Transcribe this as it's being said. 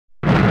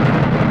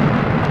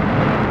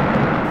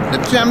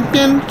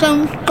champion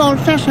sound called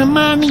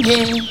Shashamane,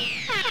 yeah.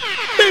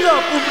 Big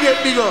up,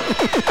 big up.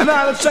 And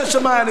all the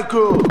Shashamane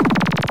crew.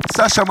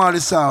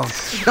 Shashamane sound.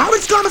 Now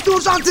it's gonna do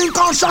something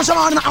called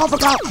Shashamane in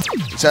Africa.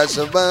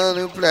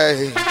 Shashamane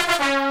play.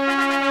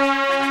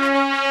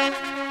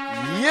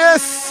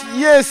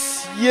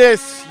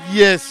 Yes,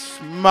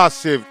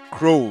 massive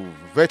crew,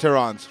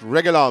 veterans,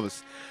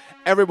 regulars,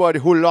 everybody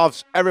who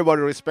loves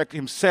everybody, respect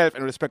himself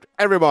and respect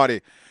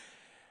everybody.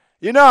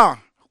 You know,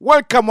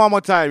 welcome one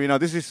more time. You know,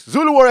 this is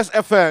Zulu Warriors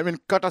FM in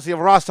courtesy of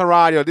Rasta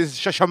Radio. This is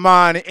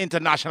Shashamane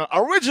International,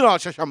 original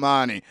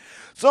Shashamane.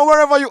 So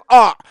wherever you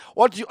are,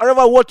 what you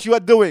are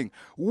doing,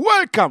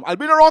 welcome.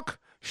 Albino Rock,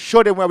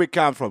 show them where we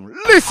come from.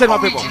 Listen, my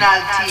people.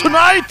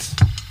 Tonight,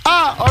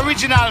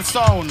 original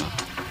sound.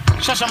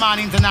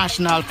 Shashamane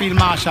International, Field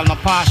Marshal, no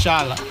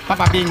partial.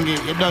 Papa Bingy,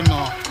 you don't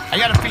know. I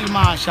got a Field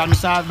Marshal,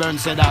 Mr. Osborne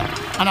said that.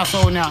 And I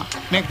saw now,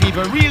 make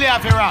people really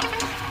happy rock.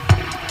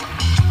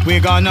 We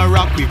gonna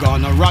rock you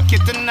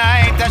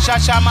tonight. The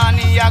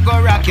Shashamane, I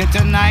go rock you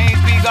tonight.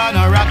 We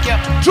gonna rock you.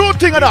 True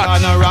thing of that.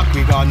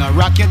 We gonna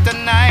rock you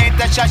tonight.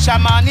 The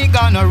Shashamane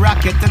gonna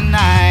rock you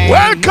tonight.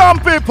 Welcome,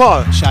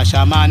 people.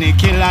 Shashamane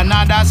kill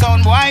another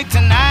sound boy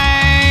tonight.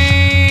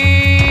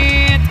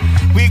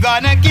 We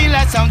gonna kill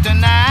a sound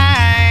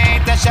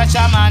tonight. The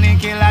Shashamane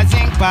kill a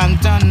zinc pan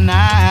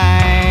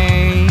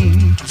tonight.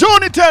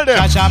 Johnny, tell them.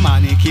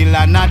 Shashamane kill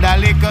another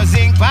little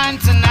zinc pan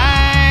tonight.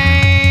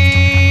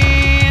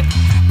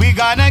 We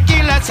gonna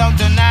kill a sound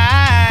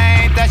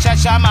tonight. The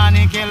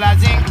Shashamane kill a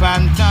zinc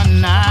pan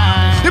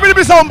tonight. Give me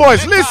the sound,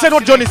 boys. Listen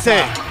what Johnny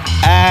say.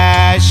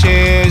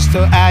 Ashes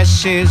to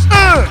ashes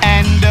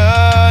and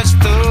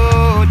dust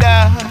to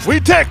dust.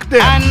 We take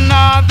them.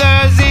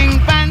 Another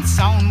zinc pan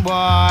sound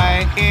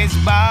boy is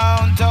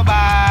bound to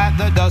buy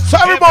the dust. So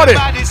everybody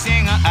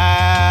sing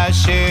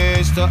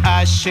ashes to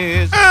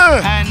ashes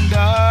and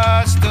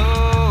dust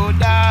to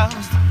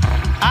dust.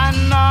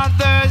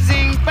 Another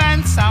zinc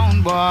pan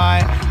sound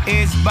boy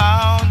is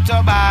bound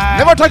to buy.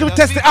 Never try to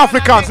test the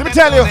Africans. Let me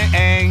tell you.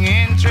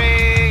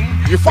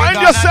 You find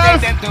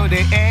yourself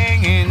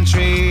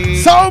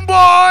sound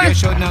boy. You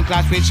should not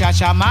clash with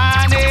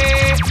Shashamane.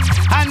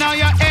 I know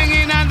you're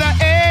hanging on the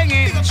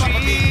hanging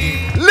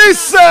tree.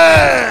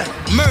 Listen.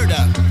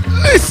 Murder.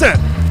 Listen.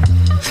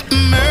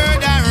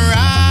 Murderer.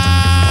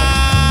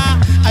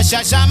 A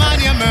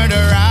Shashamane, you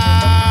murderer.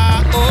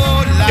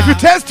 Oh, Lord. If you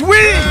test we.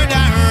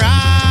 Murderer.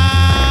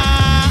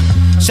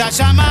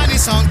 Shashamane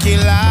son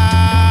killer.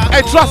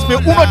 Hey, trust me,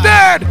 Uma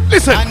dead.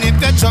 Listen. And if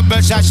you trouble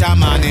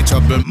Shashamane,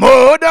 trouble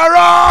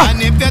murderer.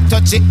 And if you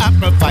touch the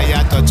apple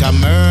fire, touch a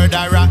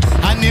murderer.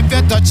 And if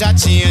you touch a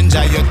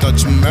changer, you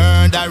touch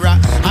murderer.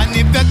 And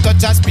if you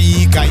touch a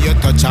speaker, you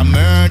touch a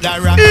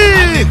murderer.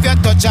 And if you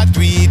touch a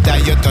tweeter,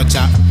 you touch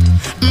a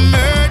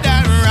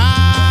murderer.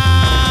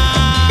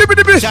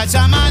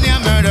 Shashamane a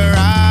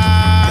murderer.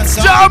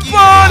 Jump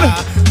on.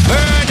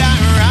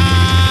 Murderer.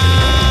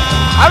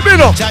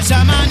 Albino.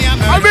 Shashamane a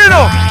murderer.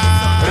 Albino.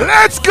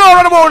 Let's go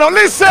on the board now.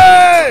 Listen.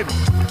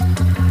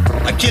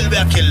 I kill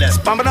less.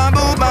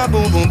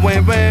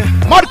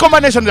 Mad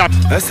combination that.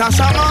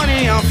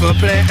 Shashamane off for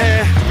play.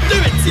 Do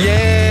it.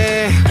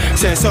 Yeah.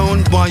 Say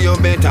sound boy, you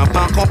better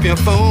pack up your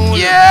phone.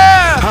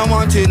 Yeah. I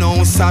want to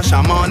know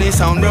Shashamane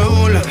sound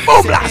roll.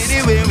 Boom blast.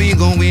 Anywhere we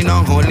go, we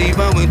not gonna leave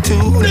her with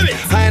two.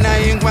 And I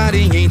ain't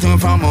graduating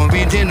from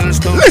original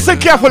stone. Listen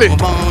carefully.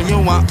 You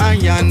want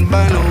iron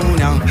balloon.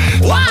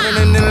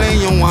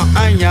 You want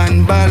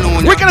iron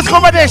balloon. Wickedest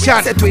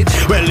combination.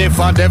 Well, if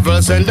a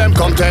devil send them,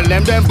 come tell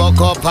them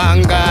buck up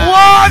anger.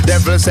 What?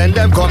 Devil send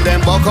them, come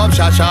them buck up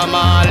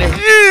Shashamane.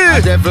 Yeah.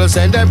 Devil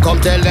send them, come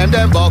tell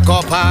them buck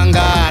up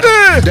anger.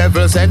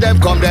 Devil send them,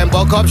 come them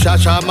buck up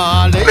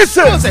Shashamane.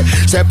 Listen.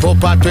 Say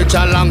Papa Twitch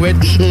along with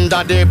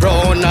Daddy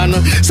Brown and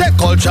say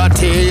Culture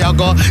T, you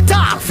go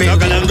talk for you.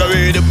 Gonna go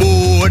with the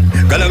board,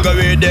 gonna go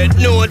with that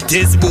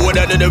notice board.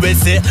 And then we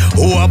say,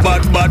 oh, a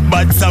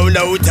bad sound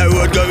out the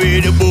road, go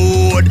with the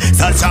board.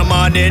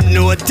 Shashamane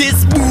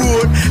notice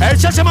board. Hey,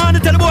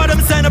 Shashamane tell the boy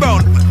them sign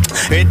around.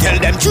 He tell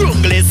them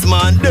junglist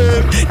man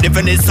them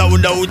different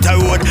sound out the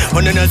road.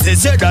 And then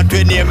say that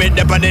we name it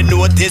up on the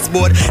notice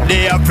board.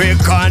 The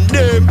African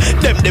them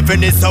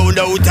different sound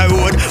out the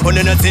road. And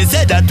then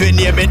say that we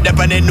name it up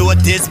on the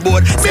notice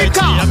board.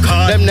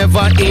 Them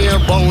never hear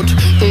about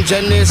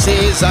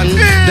Genesis and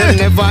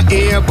them never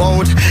hear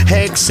about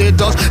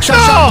Exodus.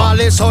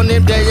 Shashamane son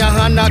if they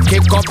hand a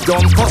kick up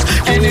dumpers.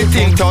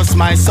 Anything touch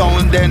my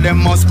sound then they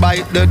must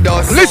bite the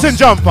dust. Listen,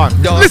 jump on.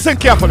 Listen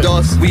carefully.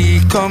 Dust.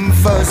 We come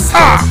first.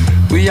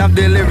 We have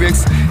the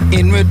lyrics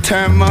in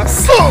return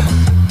must.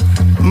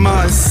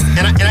 Must.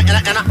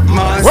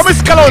 Where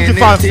is Kalonji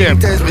fans them?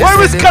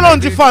 Where is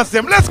Kalonji fans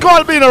them? Let's go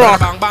Albino Rock.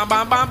 Bang bang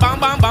bang bang bang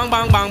bang bang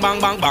bang bang bang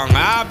bang bang.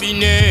 I've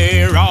been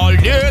here all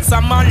days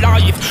of my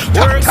life.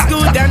 Works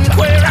good and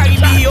where I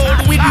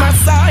behold with my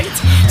sight.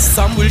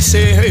 Some will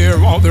say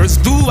here, others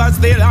do as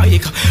they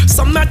like.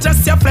 Some not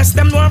just your flesh,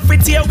 them want to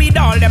tear with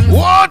all them.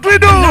 What we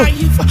do?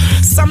 Knife.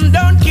 Some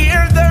don't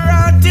care, their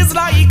heart is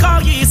like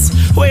ice,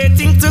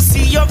 waiting to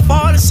see your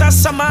fall,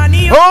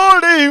 Shashamane.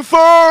 Holding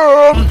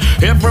firm.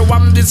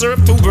 Everyone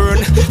deserve to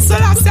burn. So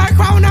that's the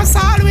crown us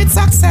all with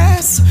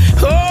success.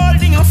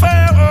 Holding a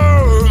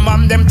firm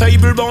on them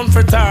table bound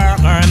for turn.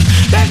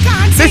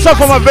 This one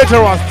for my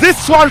veterans.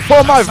 This one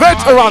for my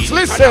veterans.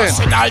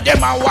 Listen. All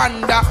them I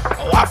wonder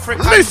how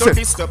Africa do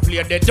this to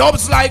play the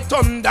dubs like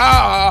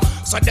thunder.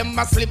 So them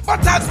must sleep,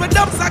 but as with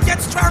dubs I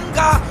get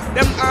stronger.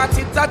 Them heart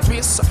it a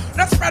twist.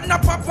 Not spread no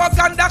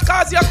propaganda,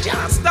 cause you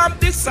can't stop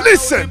this.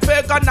 Listen.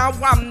 Pagan I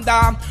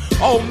wonder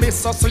how me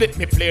so slip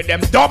me play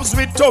them dubs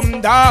with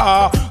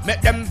thunder.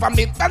 Make them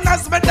vomit and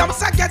as with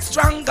dubs I get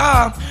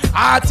stronger.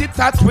 Heart it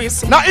a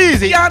twist. Not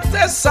easy. Can't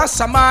test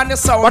Shashamane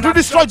sound. But we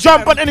destroy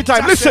jump at any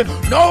time. Listen.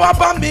 No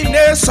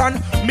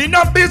abomination. Me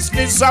no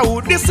business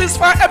out. This is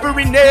for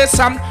every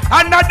nation.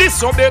 And not this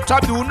so better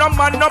do no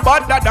man no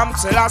bother them.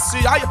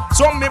 Selassie I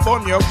so me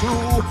burn your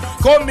crew.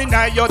 Come in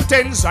your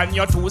tens and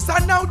your twos.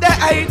 And now they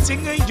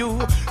hating you.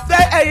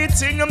 They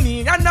hating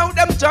me. And now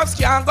them just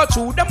can't go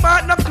through. Them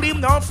are not clean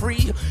nor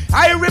free.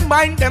 I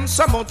remind them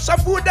so much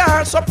of who they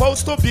are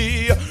supposed to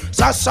be.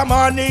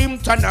 Shashamane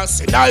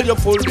International, you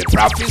full the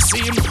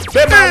prophecy.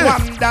 Them I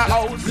wonder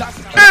how.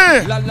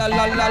 La la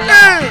la la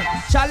la.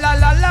 Sha la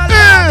la la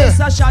la. This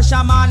a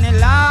Shashamane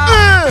la.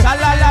 Sha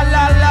la la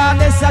la la.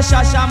 This a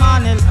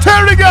Shashamane.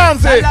 Terry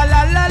Ganzi. La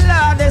la la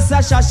la. This a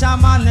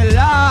Shashamane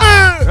la.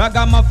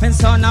 Ragamuffin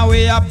son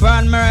we a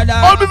burn murder.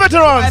 All the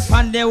veterans. Up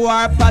on the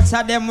war parts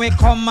of them we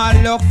come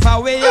and look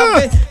for we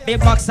have big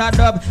box of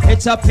dub.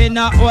 It's up in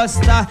a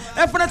holster.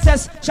 If the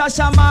test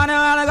Shashamane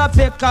I go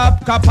pick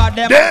up cup of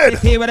them.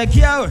 Pay with a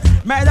cure.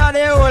 Murder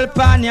the whole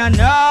pan you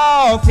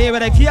know. Pay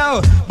with a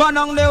cure. Burn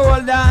on the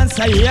whole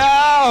dancer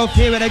yo.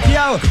 Pay with a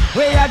cure.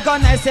 We are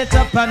gonna set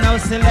up a no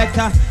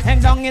selector. Hang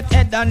down it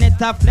head and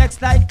it a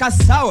flex like a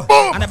sow.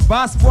 And the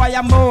boss boy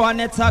a mow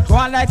and it a go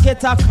on like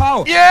it a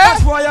cow. Yeah.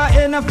 Boss boy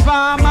you in a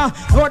farmer.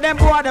 Go them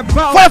boy the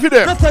bow. Five of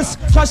them. Let us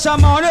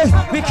Shashamane.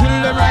 We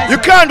kill the right. You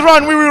can't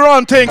run, we will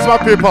run things, my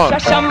people.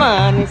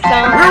 Shashamane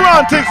sound. We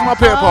run things, my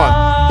people.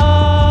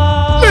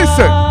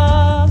 Listen.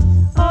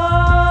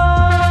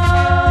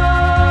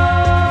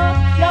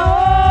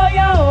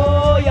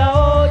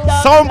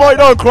 Soundboy,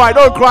 don't cry,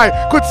 don't cry.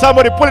 Could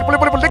somebody pull it, lick it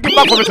back from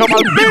the top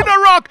and beat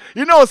the rock.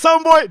 You know,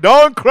 soundboy,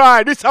 don't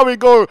cry. This is how we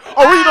go.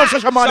 Original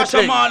Shashamane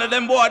thing. Shashamane,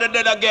 them boy they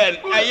dead again.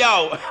 Hey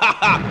yo,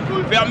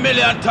 for a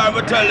million times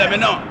we tell them, you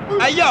know.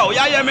 Hey yo,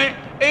 you hear me?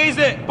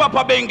 Easy,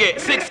 Papa Bingy,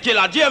 6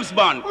 Killer, James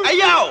Bond. Hey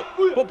yo,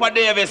 Papa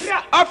Davis,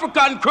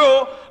 African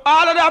crew.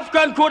 All of the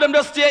African crew, them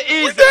just stay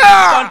easy.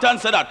 Can't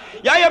answer that.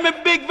 You hear me?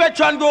 Big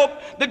veteran group,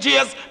 the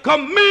J's,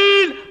 come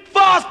mean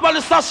fast by the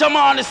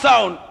Shashamane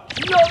sound.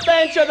 Yo,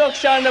 the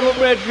introduction of my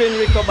brethren,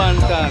 Rico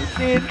Bantan.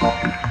 See it?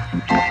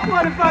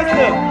 What the fuck do?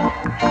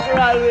 We're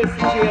always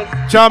serious.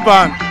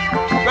 Champion.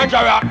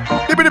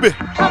 Dibby.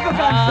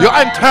 Your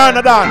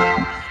antenna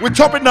down. We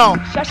chop it now.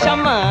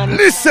 Shashamane.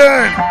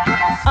 Listen.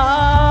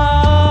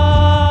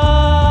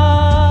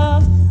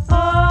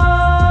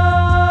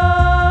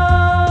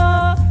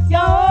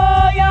 Yo,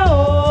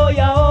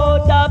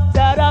 tap,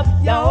 tap,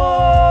 yo.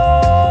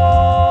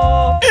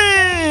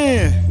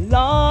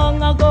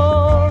 Long ago.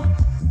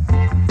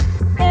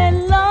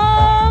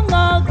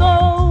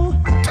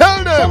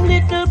 Some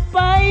little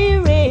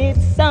pirate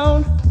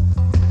sound.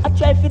 I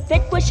try to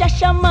take with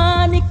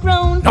Shashamane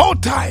crown. No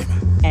time.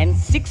 And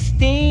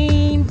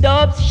 16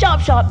 dubs,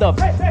 sharp dub.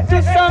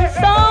 To some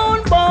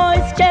sound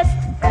boy's chest.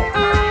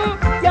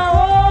 Yo.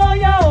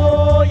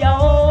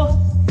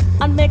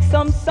 And make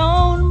some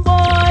sound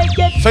boy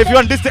get. So if you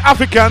want this the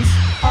Africans,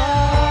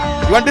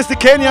 you want this the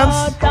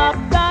Kenyans,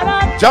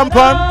 jump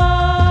on,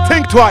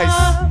 think twice.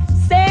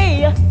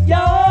 Say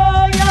yo.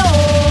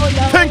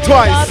 Think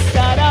twice.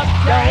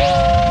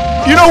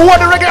 You know who are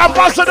the reggae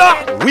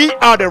ambassador? We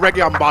are the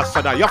reggae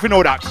ambassador. You have to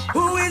know that.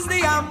 Who is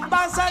the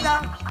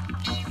ambassador?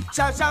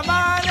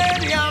 Shashamane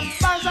the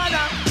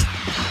ambassador.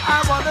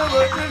 I want the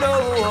world to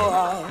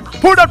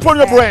know. Put that on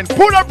your brain.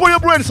 Put that on your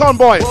brain, son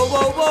boy.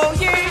 Whoa,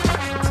 yeah.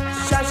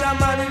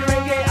 Shashamane the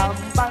reggae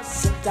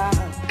ambassador.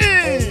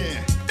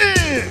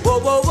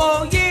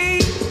 Whoa, yeah.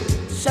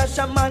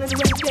 Shashamane the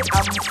reggae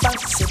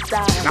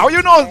ambassador. Now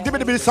you know, give me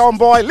the sound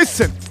boy.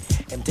 Listen.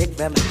 And take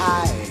them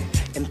high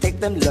and take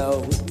them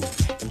low.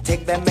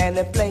 Take them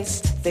any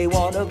place they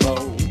wanna go.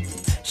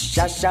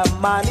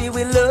 Shashamane,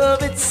 we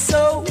love it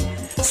so.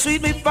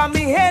 Sweet me from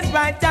me head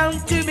right down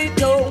to me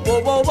toe.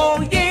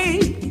 Whoa, yeah.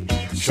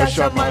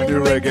 Shashamane, the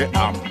reggae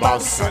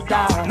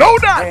ambassador. Know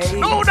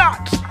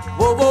that.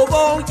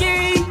 Whoa,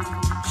 yeah.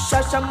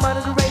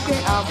 Shashamane, the reggae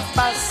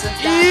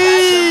ambassador.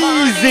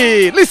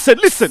 Easy.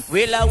 Listen.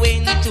 Well, I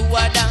went to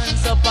a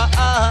dance up a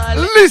hall.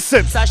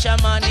 Listen.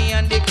 Shashamane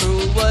and the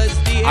crew was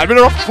there. I've been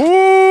a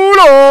fool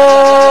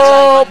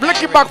up.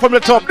 Blick it back from the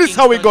top. This is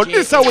how we go.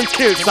 This is how we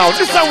kill sound.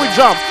 This is how we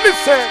jump.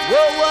 Listen.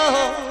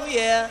 Whoa,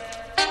 yeah.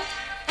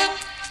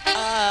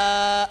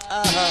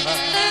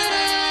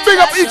 Big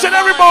up each and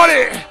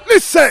everybody.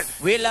 Listen.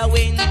 Well, I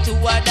went to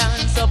a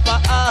dance up a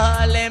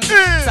Harlem.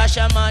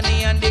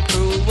 Shashamane and the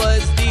crew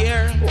was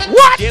there.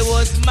 What? There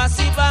was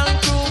massive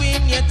and crew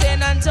in your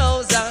 10,000.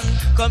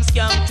 Come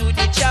scam to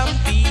the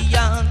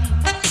champion.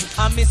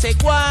 I'm me say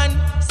Guan,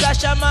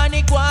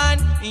 Shashamane Guan.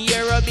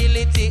 Your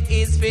ability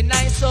is for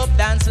nice up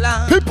dance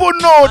land. People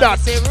know that.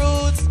 Me say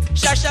roots,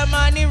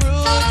 Shashamane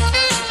roots.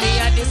 Me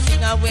and the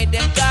singer where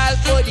them call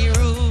for the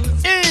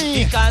roots.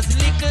 Because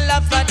little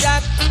after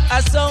that,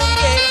 a song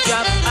get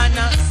dropped and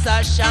a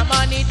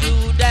Shashamane do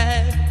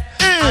that.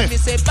 And me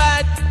say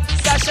bad,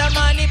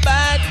 Shashamane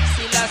bad.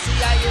 Still I see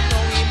how you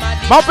know him a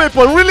my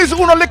people, release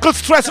uno little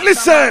stress.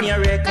 Listen. You're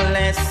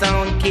reckless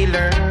sound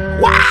killer.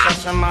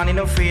 Shashamane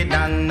no afraid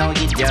and no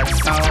idiot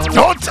sound.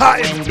 No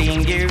time. When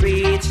Bingy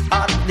reach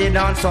up the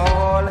dance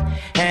hall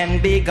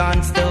and big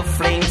guns the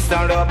flames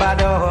stand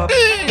up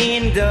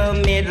in the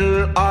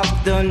middle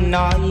of the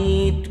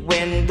night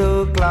when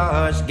the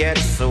clash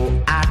gets so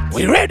hot.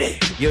 We ready?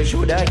 You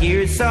shoulda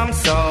hear some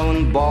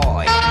sound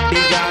boy.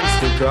 Big guns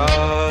to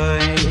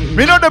cry.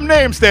 We know them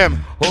names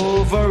them.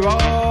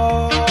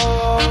 Overall.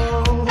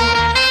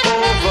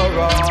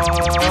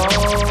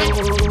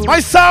 My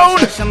sound.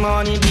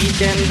 Shashamane beat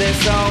them the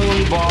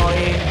sound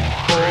boy.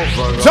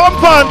 Overall.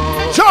 Jump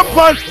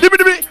on,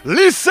 dibby.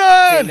 Listen.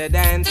 in the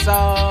dance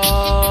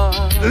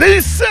hall.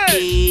 Listen.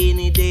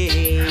 Any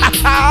day.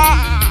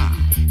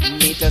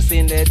 Meet us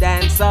in the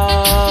dance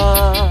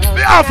hall.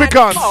 The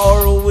Africans.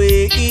 Far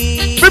away.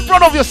 Be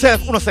proud of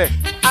yourself, uno say.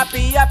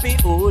 Happy,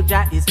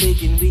 Oja is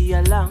taking me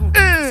along.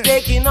 He's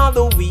taking all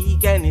the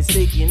weak and he's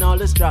taking all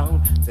the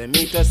strong. So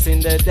meet us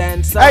in the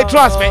dance hall. Hey,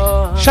 trust me.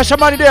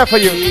 Shashamane there for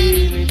you.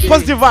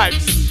 Positive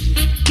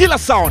vibes. Killer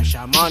sound.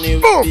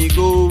 Shashamane will be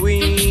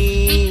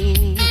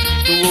going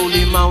to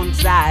Holy Mount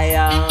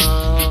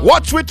Zion.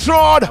 Watch with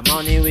Rod.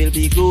 Shashamane will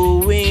be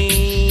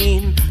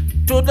going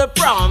to the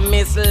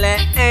promised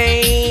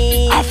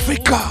land.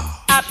 Africa.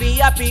 Happy,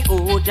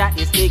 Oja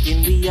is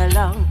taking me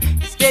along.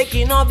 He's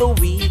taking all the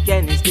weak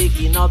and he's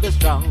taking all the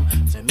strong.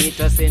 So meet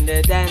us in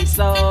the dance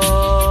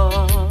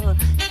hall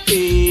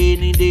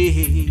any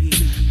day.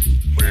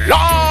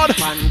 Lord,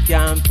 man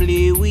can't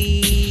play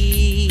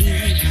with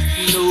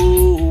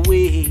no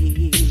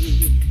way.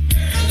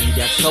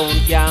 That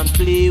sound can't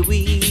play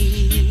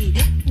with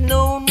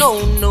no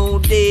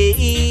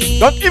day.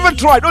 Don't even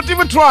try.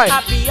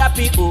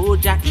 Happy,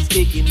 Oja is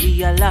taking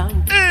me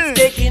along. He's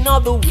taking all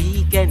the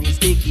weak and he's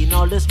taking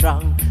all the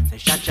strong. So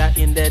Shasha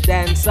in the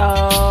dance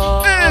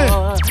hall.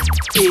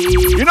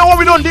 You know what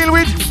we don't deal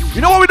with?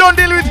 We don't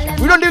deal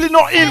with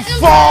no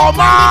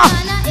informer.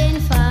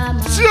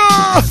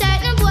 Sure.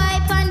 Certain boy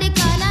pon the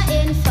corner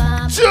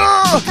informer.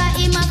 Sure. Because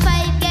him a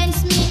fight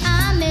against me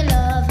and me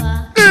lover.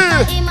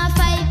 Because him a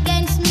fight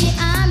against me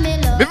and me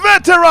lover. The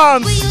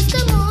veterans. We used to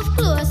move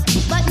close,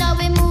 but now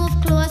we move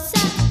closer.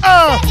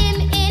 Say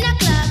him in a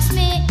clocks,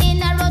 me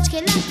in a roach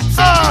killer.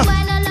 So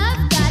why no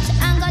love that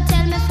and go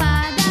tell me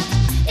father.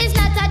 It's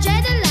not a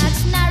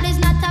dreadlocks, nor is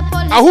not a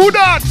police. Who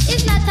that?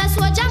 It's not a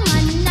soldier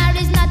man, nor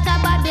is not a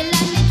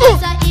Babylon. It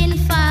was a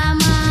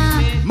informer.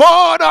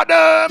 Murder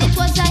them. It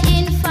was a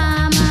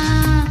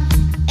informer.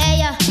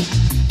 Hey,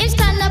 him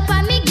stand up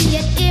on me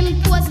gate, him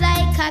pose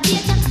like a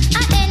gator.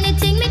 And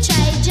anything me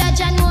try, judge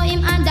I know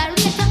him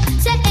underrated.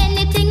 Say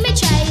anything me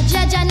try,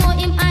 judge I know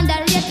him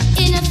underrated.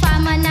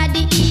 Informer na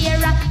the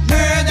era.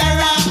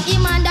 Murderer.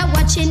 Him under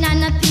watching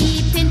and a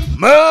peeping.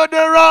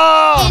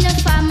 Murderer.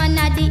 Informer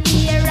na the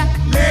era.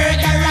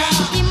 Murderer.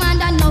 Him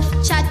under enough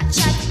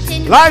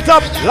chatting. Light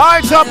up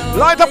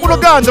with the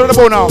guns on the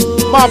bow now.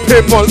 My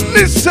people,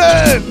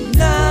 listen.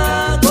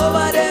 Nah, go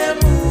over them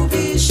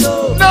movie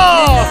show. No.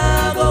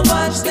 Nah, go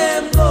watch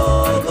them go.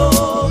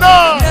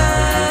 No.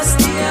 Nah,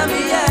 steer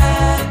me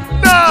out.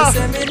 No.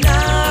 Say me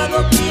nah go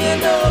play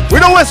no. We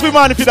don't waste we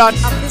man if you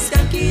dance. I'm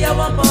skanky, I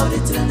want party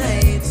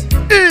tonight.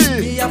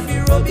 Me a fi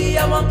Robbie, I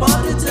want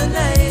party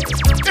tonight.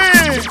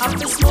 I'm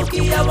fi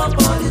Smokey, I want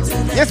party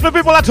tonight. Yes, my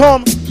people at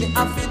home.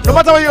 No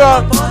matter where you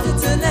are,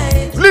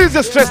 lose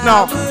your stress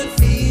now.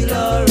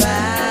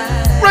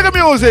 Reggae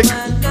music.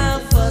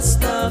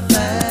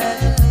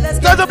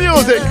 Start the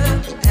music.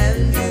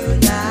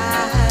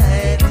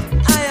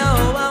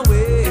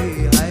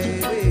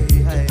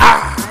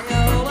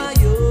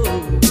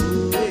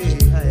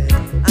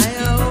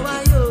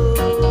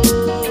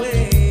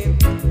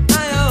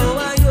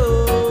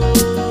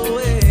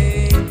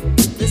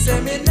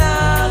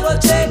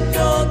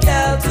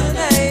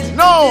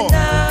 No.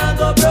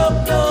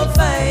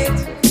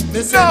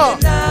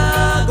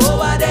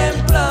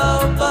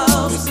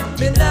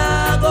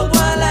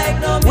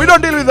 We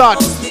don't deal with that.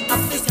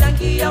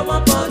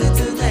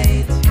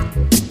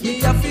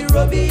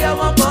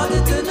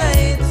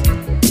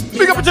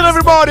 Big up to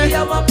everybody.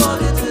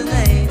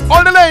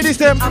 All the ladies,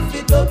 them.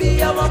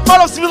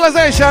 All of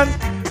civilization.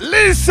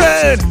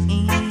 Listen.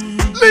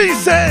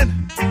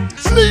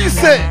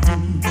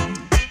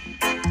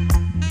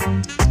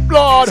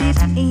 Lord.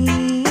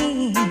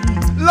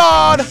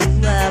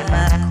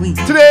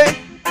 Today,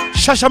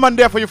 Shashamane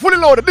there for you. Fully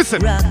loaded.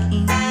 Listen.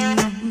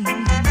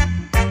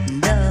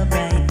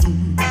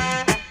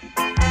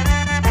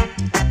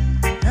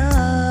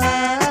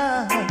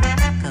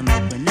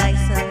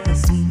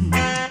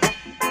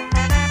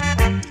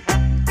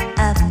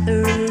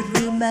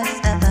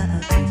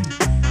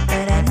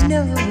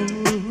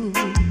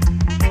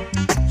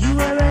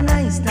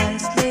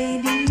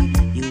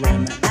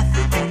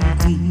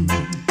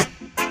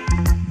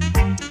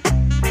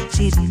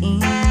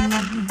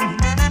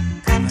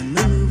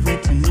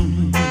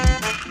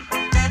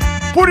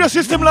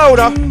 system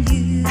louder.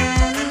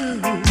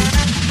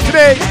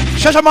 Today,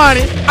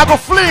 Shashamane, I go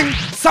fling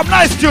some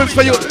nice tunes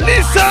for you.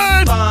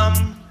 Listen!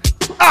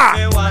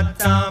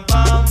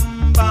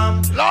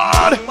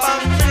 Lord!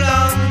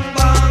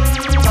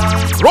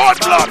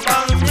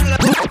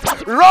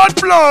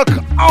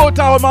 Roadblock out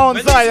of Mount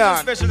Zion.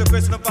 Special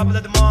request of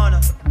Pablo the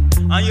morning.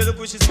 And you look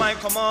which is my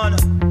command.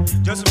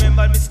 Just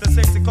remember Mr.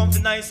 Sexy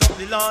comfy nice up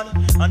the lawn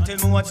and tell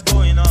me what's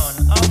going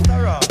on.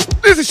 After all,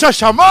 this is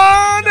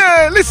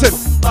Shashamane. Listen.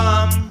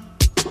 Bam,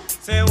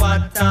 say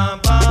what bam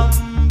bam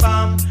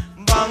bang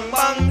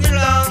bang the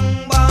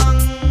long bang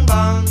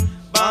bang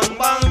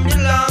bang the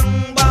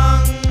long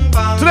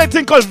bang. Today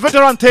thing called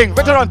veteran thing.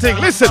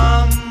 Listen.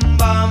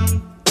 Bam,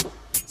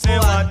 say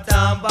what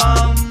bam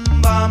bam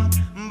bang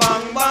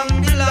bang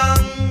the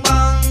long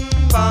bang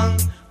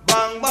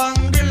bang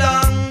the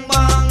long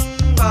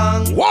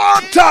bang.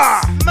 Water!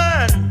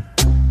 Man,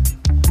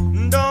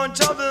 don't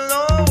trouble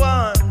no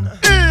one.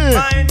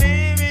 My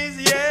name is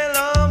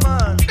Yellow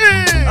Man.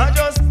 I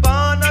just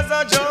born as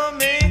a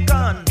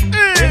Jamaican.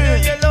 When you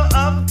yellow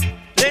have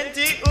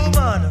plenty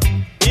woman.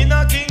 In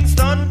a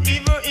Kingston,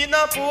 even in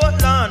a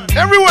Portland.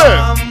 Everywhere.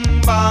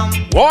 Bam, bam.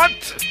 What?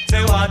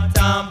 Say what?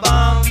 Bam,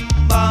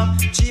 bam.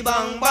 Chi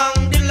bang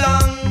bang the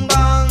long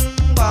bang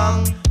bang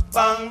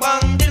bang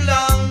bang the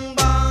long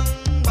bang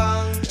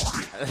bang.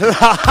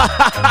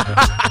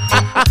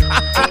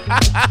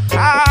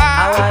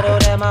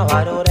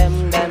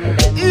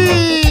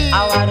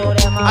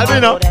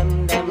 Albino,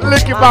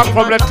 lick it back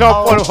from the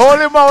top on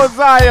Holy Mount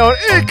Zion,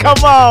 Ika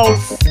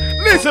Mouse.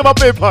 Listen, my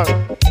people.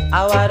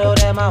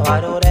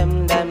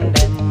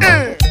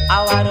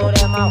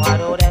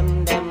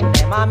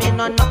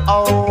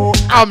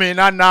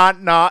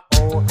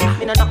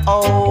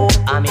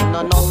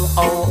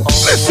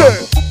 Listen.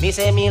 Me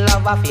say me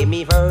love her for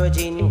me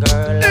virgin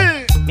girl.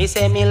 Me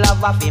say me love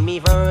her for me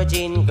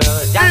virgin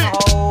girl. Jana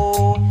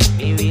ho,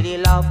 me really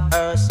love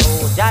her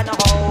so. Jana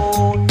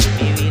ho,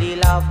 me really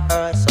love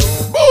her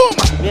so. Boom.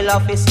 Me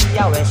love to see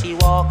her when she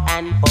walk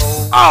and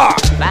pose.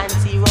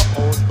 Fancy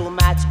rose to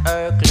match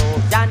her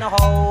clothes. Jana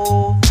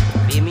ho,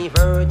 be me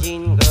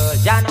virgin girl.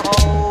 Jana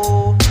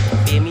ho,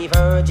 be me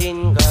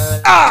virgin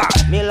girl.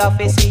 Me love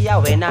to see her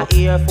when her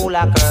ear full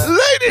of curls.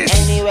 Ladies.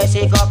 Anywhere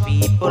she go,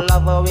 people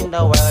love her in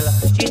the world.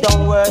 She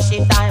don't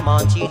worship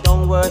diamond, she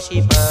don't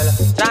worship pearl.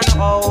 Jana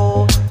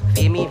ho,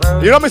 be me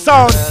virgin. You know me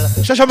sound,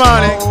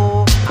 Shashamane.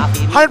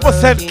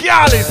 100%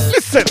 Gallus.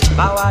 Listen.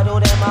 Bawado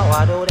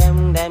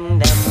them, them.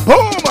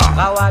 Boom.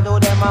 Bawado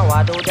them.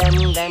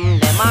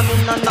 I'm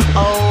in no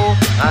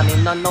I'm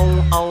in no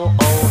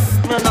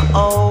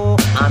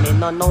I'm in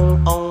no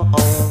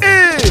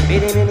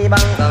Biddy biddy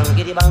bang gang,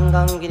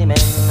 giddy men.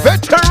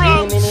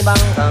 Veterans. Biddy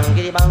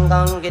bang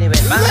gang, giddy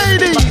men.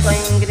 Ladies.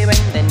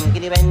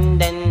 Giddy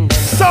ben.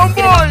 Some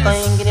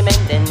boys.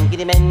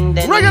 Giddy men.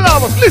 Regular,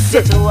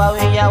 listen. The two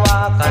away a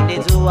walk and the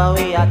two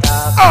away a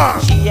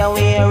talk. She a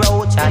wear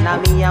roach and a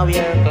me a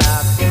wear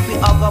clock. We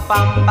hug up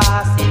and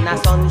pass in a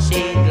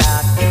sunshade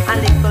glass. And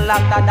little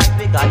after that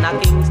we gonna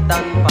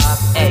Kingston Park.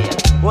 Hey,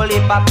 whole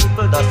heap of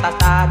people just a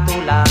start to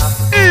laugh.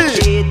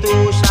 She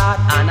too short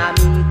and a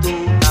me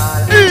too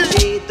tall.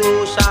 She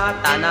too short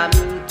and a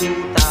me too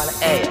tall.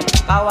 Hey,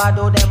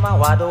 wado them.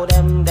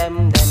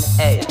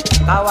 Hey,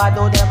 wado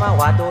them.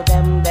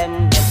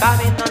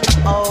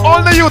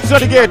 All the youths of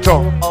the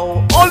ghetto,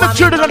 all the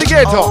children of the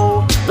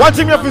ghetto. One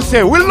thing you have to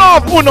say, we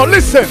love Uno.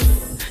 Listen.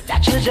 The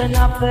children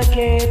of the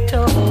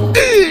ghetto.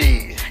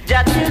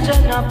 The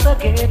children of the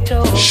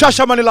ghetto.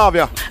 Shashamane love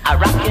ya. I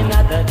rockin'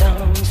 at the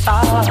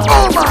dancehall.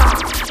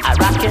 I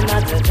rockin'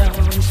 at the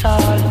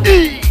dancehall.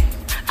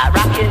 I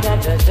rockin'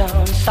 at the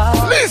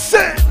dancehall.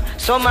 Listen.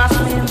 Some are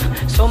slim,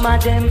 some are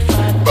them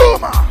fat.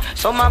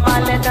 Some are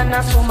ballet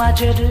and some are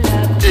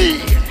dreadlock.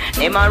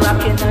 Them are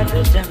rockin' at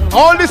the dancehall.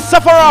 All the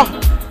sufferer.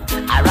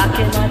 I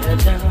rockin' at the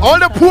dancehall. All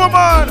the poor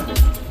man.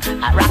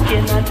 I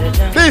rockin' at the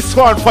dancehall. This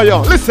one for you.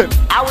 Listen.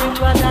 I went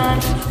to a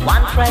dance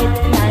one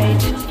Friday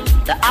night.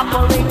 The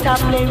operator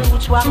play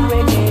roots rock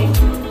reggae.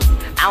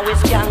 And we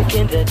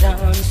skanking the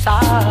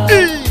dancehall.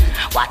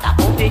 What a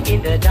puppy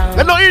in the dance.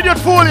 Let no idiot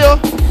fool you.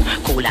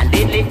 Cool and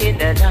deadly in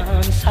the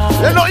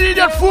dancehall. Let no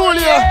idiot fool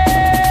you.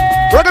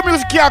 Reggae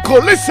music can't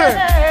cool. Listen.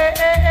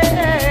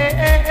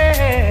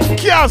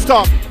 Can't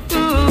stop.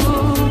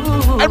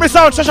 Every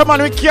sound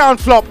Shashamane we can't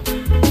flop.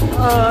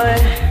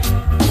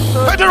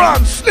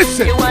 Veterans,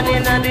 listen. Everyone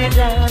in the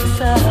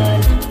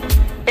dancehall.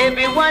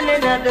 Everyone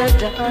in the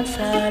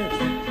dancehall.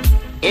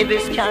 Every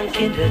skank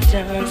in the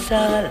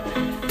dancehall.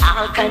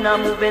 All kind of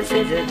movements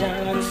in the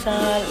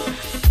dancehall.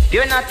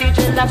 You're not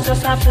teaching laps,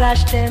 just a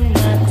flash them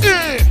nuts.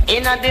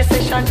 In a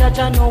decision,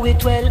 Jaja know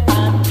it well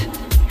act.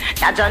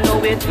 Jaja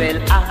know it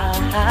well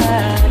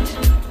act.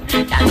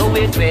 Jaja know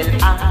it well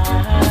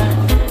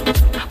act.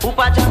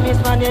 Poopa Jam is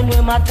man and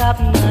we my top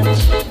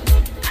notch.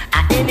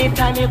 At any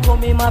time you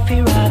come in my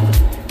fi rap.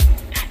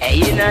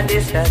 Hey, in a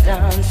this a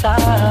dance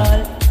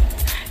hall.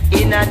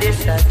 In a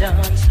this a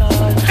dance hall.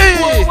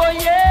 Whoa, whoa,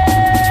 yeah.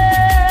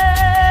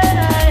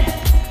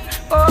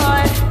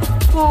 Boy.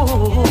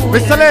 Ooh,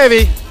 Mr.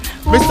 Levy,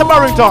 Mr.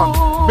 Barrington,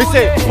 Me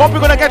say, hope we're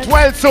gonna get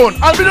well soon.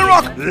 I'll be the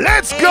rock.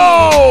 Let's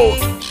go.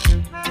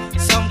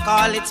 Some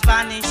call it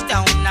Spanish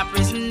Town, a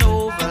prison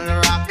oval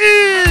rock.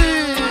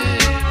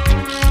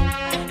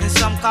 And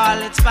some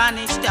call it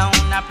Spanish Town,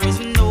 a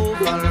prison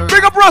oval rock.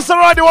 Big up Russell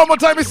Roddy one more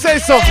time, me say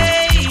so.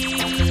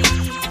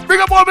 Big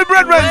up all my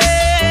brethren.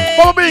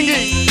 Papa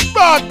Bingy,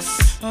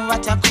 Bugs,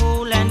 what a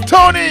cool and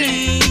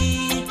Tony,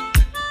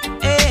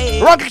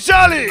 Rocky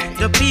Charlie.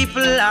 The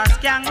people are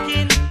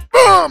skanking.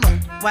 Boom.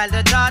 While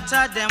the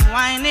daughter them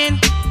whining.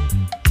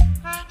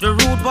 The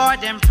rude boy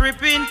them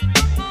tripping.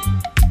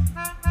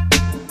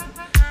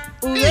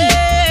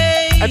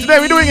 And today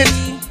we're doing it.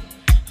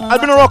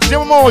 I've been a rock,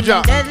 Jim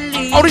Moja.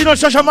 Original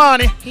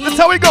Shashamane. That's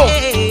how we go.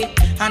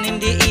 And in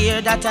the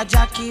ear that a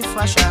jockey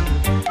fashion.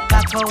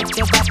 Back out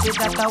your body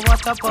that a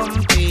water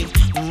pumpy.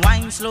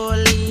 Wine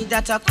slowly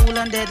that a cool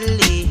and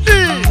deadly.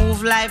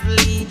 Move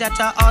lively that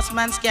a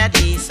horseman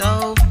scatty.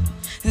 So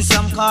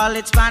some call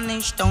it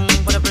Spanish tongue,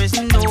 but a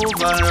prison oval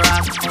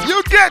rock.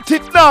 You get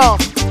it now.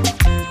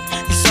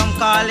 Some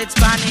call it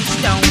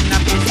Spanish tongue, a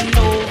prison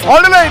oval.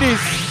 All the ladies,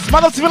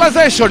 Mother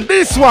Civilization,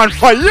 this one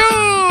for you.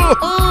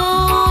 Ooh,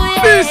 yeah.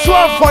 This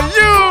one for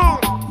you.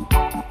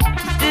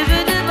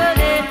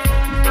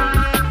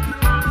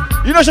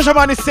 You know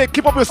Shashamane say,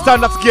 keep up your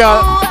standards,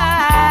 girl.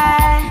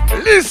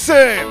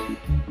 Listen.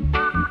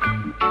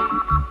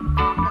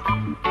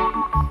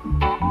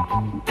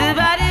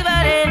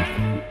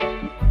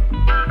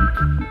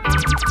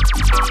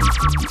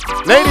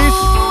 Ladies,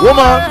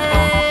 woman,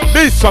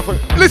 this one for you.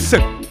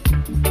 Listen.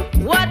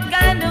 What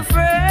kind of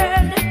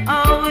world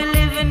are we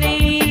living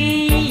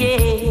in?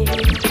 Yeah.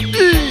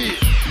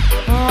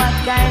 What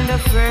kind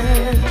of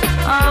world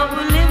are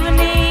we living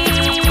in?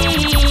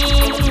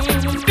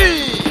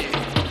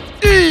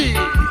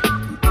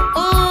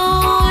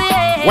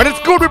 When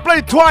it's good, we play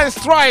it twice,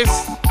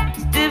 thrice.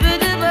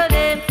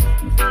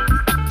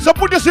 So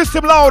put your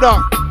system louder.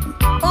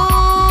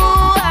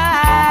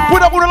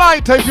 Put up with a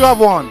lighter if you have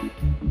one.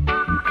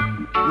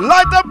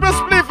 Light up your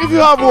spliff if you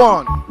have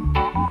one.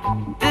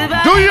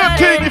 Do your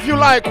thing if you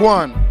like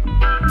one.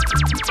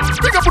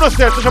 Pick up on the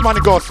stairs,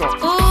 Shashamane Gosso.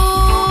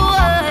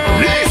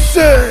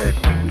 Listen.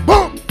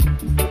 Boom.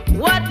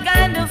 What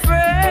kind of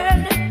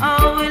world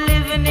are we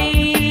living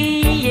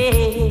in?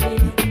 Yeah.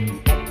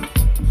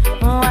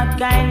 What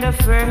kind of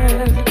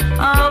world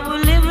are we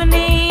living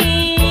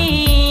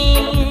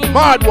in?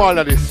 Mad wall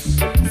of this.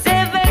 7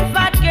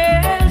 fat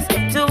girls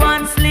to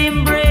 1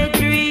 slim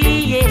bradery.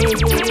 Yeah.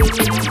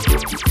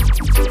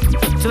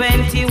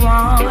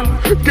 21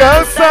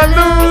 Girl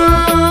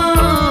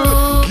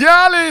salute.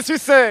 Girlies, we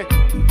say.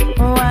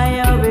 Why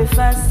are we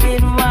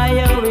fasting? Why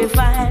are we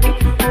fighting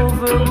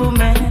over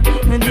women?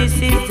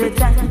 This is the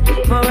time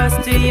for us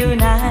to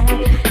unite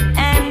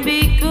and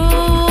be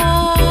cool.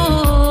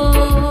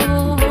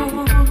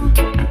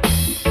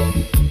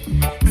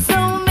 So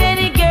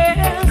many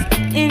girls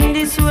in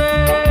this world.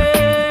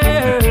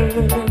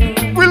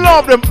 We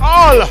love them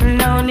all.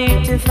 No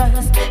need to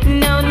fuss,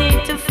 no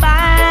need to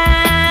fight.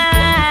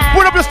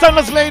 Put up your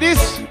standards,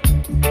 ladies.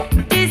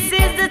 This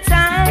is the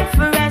time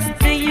for us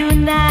to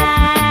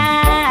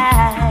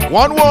unite.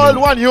 One world,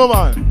 one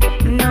human.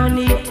 No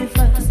need to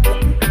fuss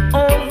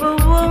over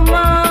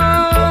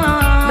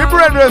woman. Me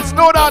brethren,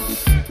 know that.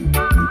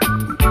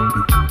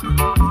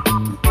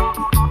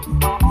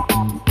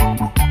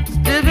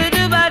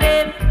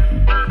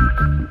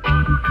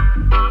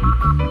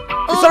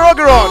 It's a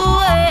rugged road,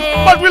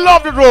 but we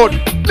love the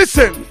road.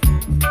 Listen.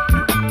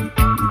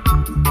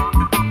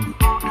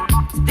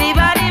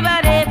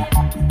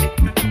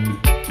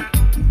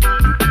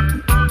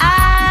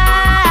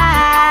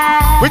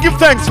 We give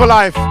thanks for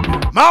life.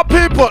 My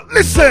people,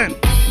 listen.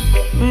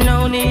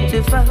 No need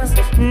to fuss,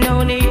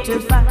 no need to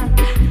fight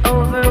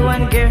over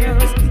one girl.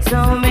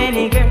 So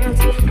many girls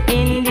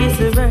in this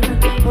world.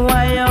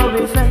 Why are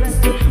we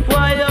fussing?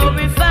 Why are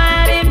we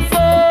fighting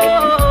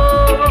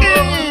for?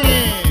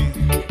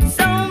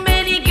 So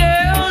many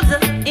girls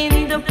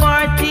in the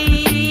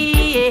party.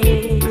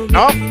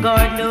 No?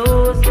 God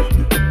knows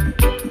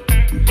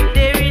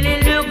they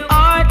really look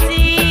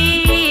arty.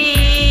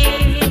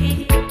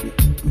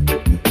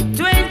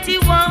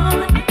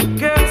 21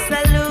 girls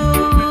salute.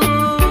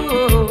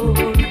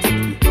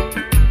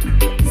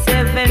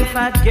 7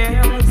 fat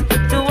girls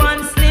to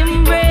 1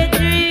 slim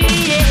bradery.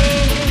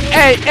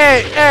 Hey,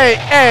 hey, hey,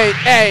 hey,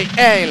 hey,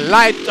 hey.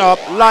 Light up,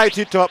 light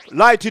it up,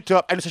 light it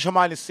up. And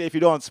Shashamane say if you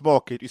don't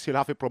smoke it, you still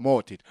have to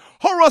promote it.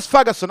 Horace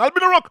Ferguson, I'll be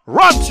the rock,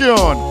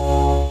 Ration.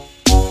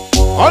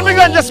 All me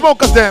ganja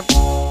smokers them.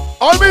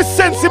 All me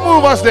sensey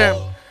movers them.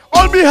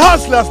 All me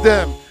hustlers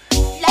them.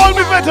 All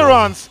me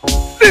veterans.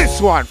 This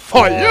one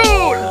for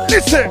you.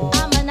 Listen.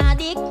 I'm an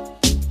addict.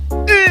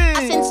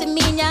 I sense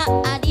me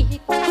addict.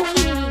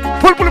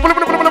 Pull, pull, pull, pull,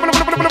 pull, pull, pull, pull,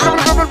 pull,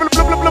 pull,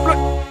 pull, pull.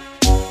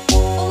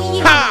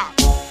 Ha!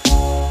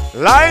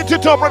 Light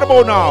it up right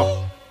about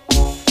now.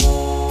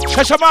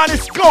 Shashamane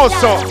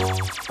Gosso.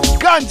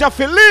 Ganja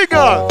for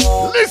legal.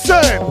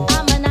 Listen.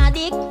 I'm an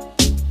addict.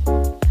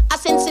 I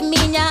sense me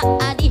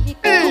addict.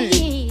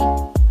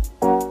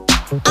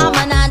 I'm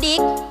an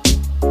addict.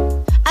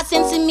 I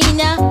sense me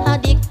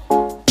addict.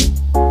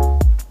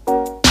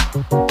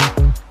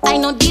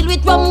 no deal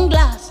with rum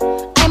glass.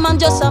 I'm on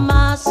just a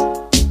mass.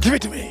 Give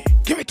it to me.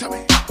 Give it to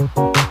me.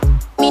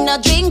 Me no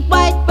drink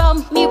white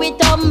rum. Me with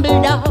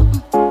tumble down.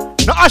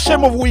 No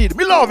ashame of weed.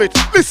 Me love it.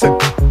 Listen.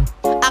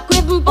 A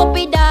quiven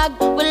puppy dog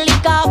will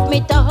lick off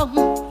me tongue.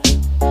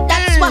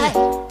 That's why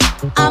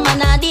I'm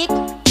an addict.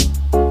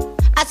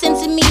 I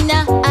sense me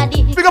na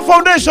addict. Big a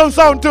foundation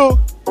sound too.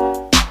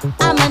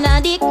 I'm an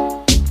addict.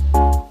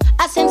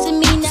 I sense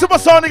me na.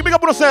 Supersonic, big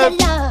up on yourself.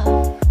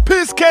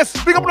 Peace Kiss,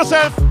 big up on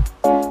yourself.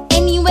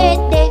 Anyway,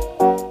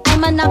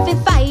 I'm an happy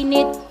find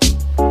it.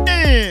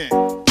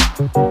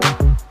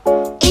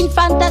 In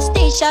front of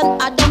station,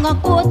 I don't a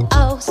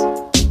courthouse.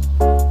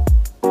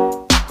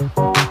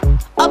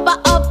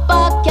 Upper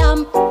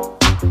camp.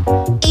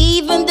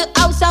 Even the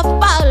House of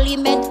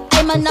Parliament,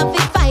 I'm an happy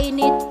find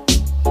it.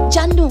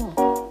 Janu,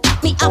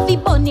 me happy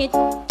bun it.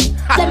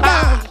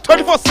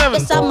 24/7.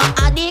 Yes, I'm an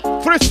addict.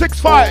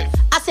 365.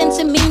 I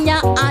sense me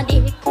na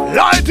addict.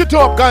 Light it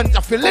up,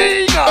 ganja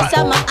feeling. Yes,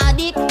 I'm an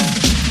addict.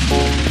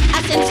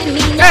 I sense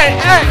me na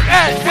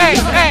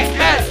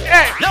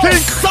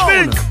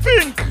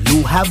Think.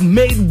 You have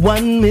made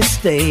one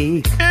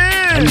mistake,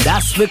 and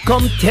that's we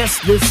come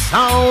test the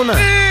sound.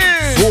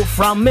 So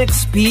from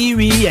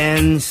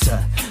experience,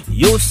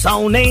 your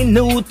sound ain't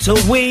new to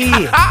we.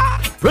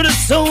 Pretty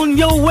soon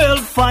you will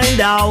find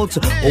out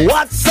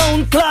what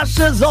sound clash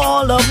is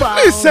all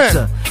about.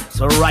 Listen.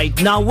 So right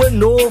now we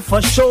know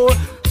for sure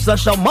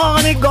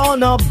Shashamane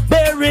gonna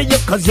bury you,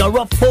 cause you're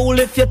a fool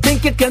if you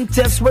think you can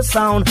test with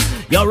sound.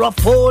 You're a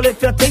fool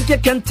if you think you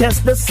can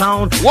test the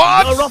sound.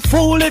 What? You're a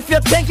fool if you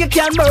think you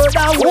can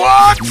murder.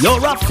 What?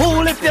 You're a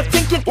fool if you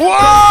think you can.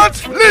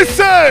 What?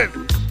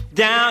 Listen.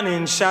 Down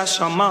in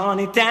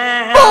Shashamane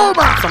town,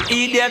 some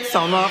idiots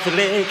on off the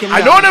lake.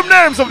 I know them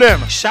names of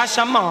them.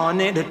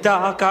 Shashamane, the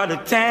dark of the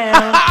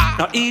town.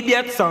 Now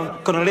idiots on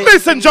gonna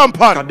listen, jump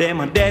on. Cause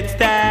them a dead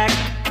stack.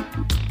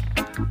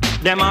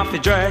 Them off the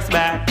dress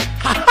back.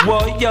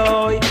 Whoa,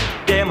 yo,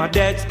 them a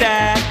dead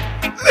stack.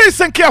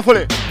 Listen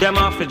carefully. Them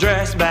off the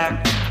dress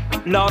back.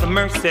 Lord of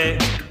mercy.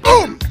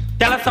 Boom.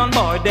 Tell us on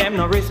board, them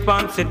no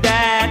response to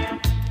that.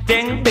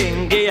 Ding,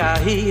 bing, yeah,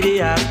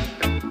 idiot.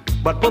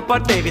 But Papa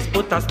Davis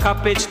put a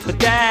stoppage to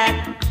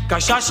that.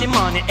 Cause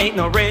Shashamane ain't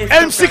no race.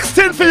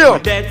 M16 for you.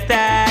 Dead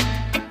stack.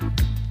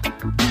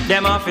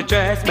 Them off the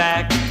dress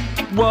back.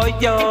 Whoa,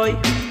 yo,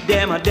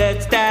 them a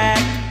dead stack.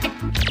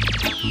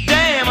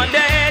 Them a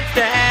dead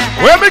stack.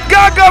 Where me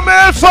gaga,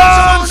 man,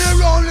 fans?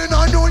 Rolling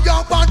on New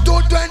York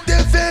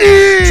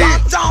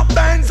 125. Top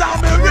bands on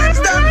me rims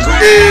them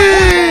quick.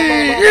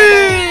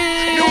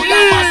 New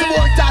York was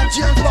about that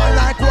James Bond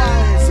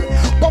likewise.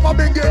 Papa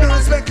been getting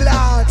respect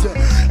lot.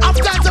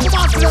 After the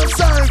master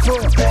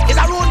circle, it's a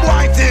road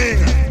boy thing.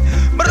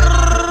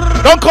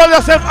 Don't call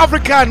yourself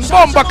African,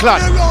 bomba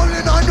clad.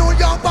 Rolling on New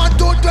York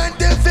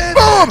 125.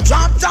 Boom.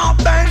 Top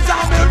bands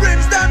on me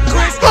rims them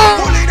quick.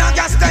 Pulling a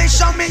gas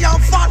station, me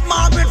and Fat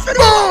Margaret for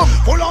the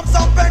pull up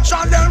some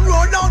petrol, then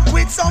roll out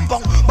with some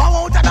bong.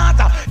 Bow out a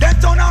data, then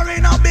turn her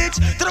in a bitch.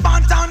 To the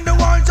band and the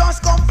world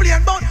just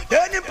complain. But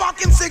then him pack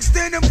him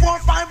 16 and 4,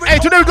 5. Hey,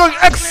 today we're going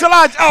extra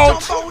large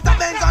out.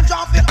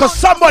 Cause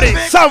somebody,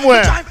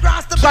 somewhere,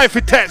 try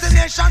to test.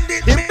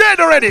 He's dead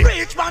already.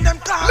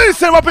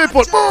 Listen, my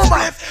people. Boom.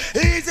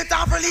 Easy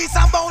to release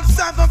about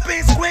 7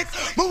 piece quick.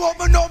 Move up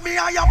and up me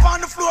high up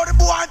on the floor, the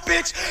boy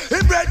pitch.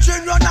 Him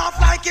brethren run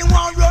off like him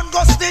one run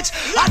go stitch.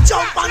 I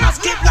jump and I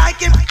skip like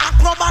him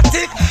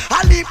acrobatic.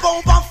 I leap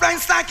over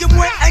friends like him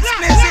way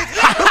explicit.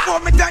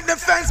 Before me take the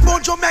fence,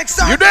 Mojo makes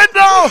sense. You did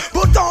know.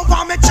 Put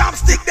over me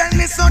chopstick, then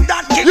listen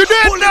that kick. You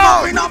did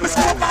know.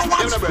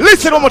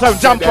 Listen one more time.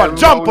 Jump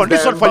on.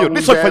 This one for you.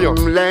 This one for you.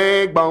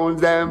 Leg bones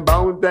them,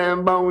 bones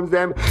them, bones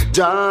them.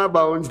 Jaw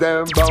bones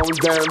them, bones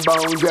them,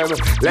 bones them.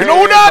 You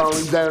know that?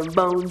 Bones them,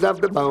 bones of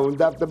the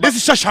bones of the. This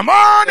is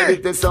Shashamane.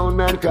 It's the sound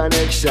man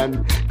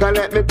connection. Cause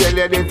let me tell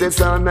you, this is the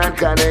sound man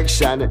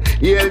connection.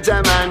 Yeah,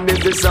 Jaman, this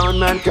is the sound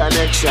man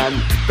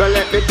connection. Cause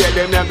let me tell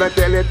you, never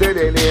tell it to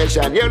the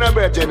nation. You know,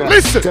 Virgin.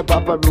 Listen. To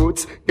Papa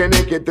Roots,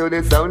 connect it to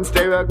the sound,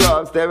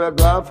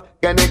 stereograph.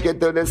 Connect it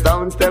to the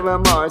sound,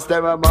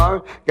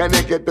 stereo-more.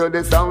 Connect it to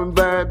the sound,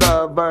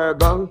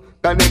 Virgo.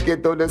 Connect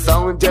it to the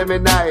sound,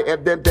 Gemini.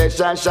 If them take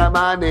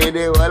Shashamane,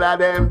 the whole of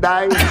them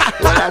die.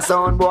 When I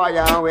sound boy,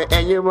 and we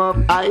end you up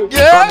high.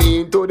 Yeah. Come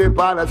into the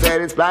parlor, say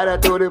it's splatter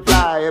to the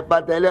fly. If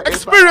I tell you,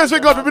 experience we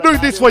got, we've been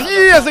doing this for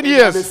years and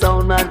years. The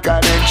sound man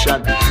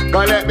connection.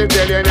 Go let me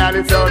tell you now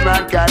the sound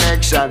man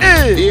connection.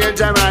 Yeah,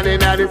 Jamani,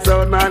 now the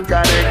sound man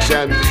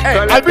connection. Hey,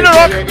 Albino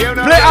Rock,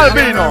 play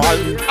Albino.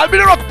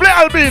 Albino Rock, play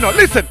Albino.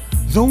 Listen.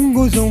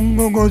 Zungu,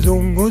 zungu, go,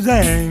 zungu,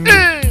 zeng.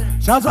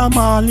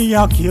 Shashamane,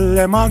 I kill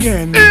them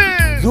again.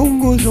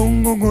 Zungu,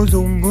 zungu, go,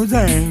 zungu,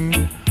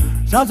 zeng.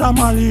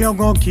 Shashamane, I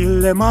go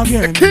kill them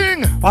again. The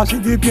king. Pass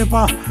it the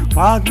paper,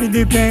 pass me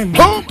the pen.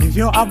 Boom. If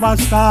you have a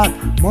start,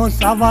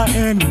 must have an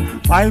end.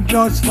 5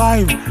 +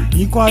 5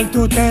 equal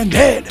to 10.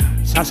 Dead.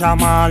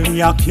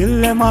 Shashamane, I kill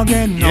them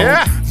again.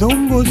 Yeah.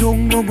 Zungu,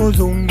 zungu, go,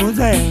 zungu,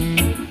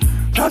 zeng.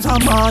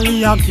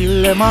 Shashamane, I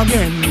kill them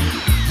again.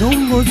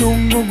 Zungu,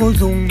 zungu, go,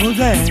 zungu,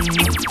 zeng.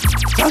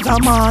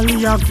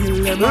 Shashamane a kill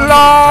them again.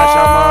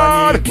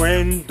 Lord! Shashamane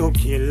went to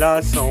kill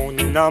a sound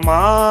in the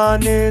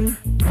morning.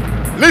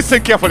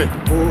 Listen carefully.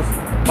 Oof,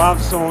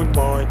 buff sound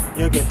boy,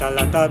 you get a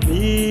lot of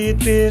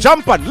beating.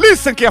 Jump on,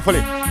 listen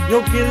carefully.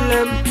 You kill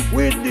them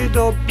with the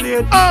dub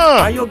plate,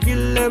 and you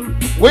kill them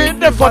with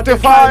the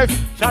 45.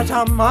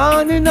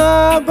 Shashamane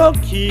nah go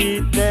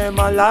keep them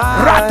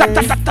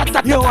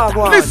alive. You are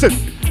one. Listen.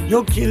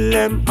 You kill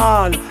them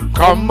all,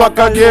 come back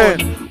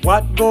again.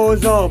 What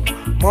goes up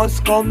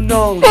must come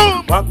down.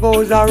 What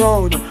goes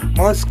around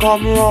must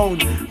come round.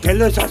 Tell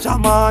the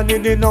Shashamane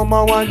in the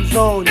 #1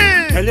 zone.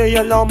 Tell the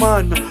yellow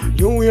man,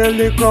 you wear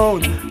the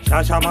crown.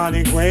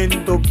 Shashamane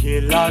went to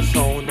kill a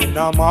sound in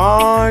the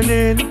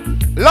morning.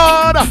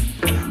 Lord!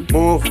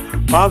 Move,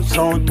 pop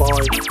sound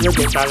boy, you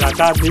get a lot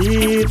of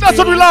beat. That's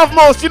what we love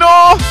most, you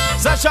know.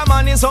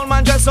 Shashamane sound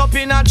man dress up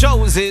in a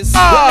trousers.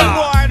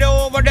 Boy, they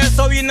over there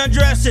so in a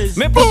dresses.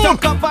 Me put a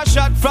cup of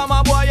shot from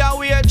a boy I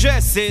wear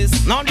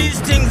dresses. Now these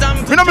things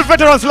I'm. We know me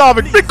veterans love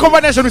it. Big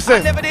combination we say.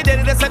 I never did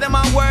it, they say them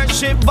a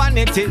worship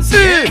vanities.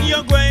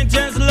 Your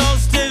greatest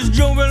lost is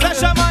jewel.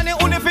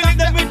 Shashamane only feel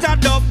them with a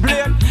dub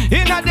blade.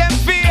 Inna them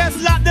face,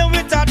 slap them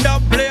with a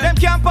dub blade. Them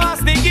can't pass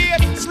the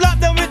gate, slap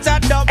them with a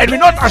dub blade. And we're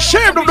not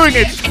ashamed of doing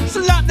it.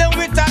 Slap them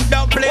with a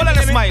dub blade. Hold on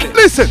a smile.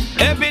 Listen.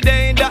 Every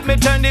day that me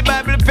turn the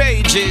Bible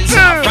pages.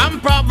 From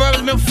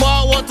Proverbs me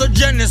forward to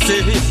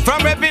Genesis.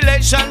 From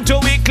Revelation to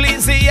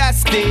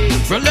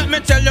Ecclesiastes. Well, let me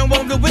tell you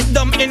how the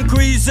wisdom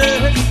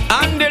increases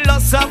and the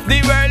loss of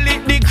the world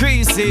it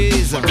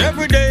decreases. But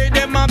every day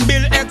them a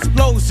build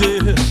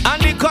explosive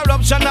and the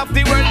corruption of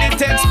the world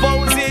it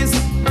exposes.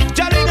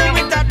 Challenge them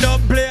with a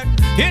dub blade.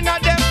 Inna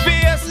them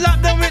face,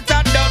 slap them with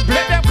a dub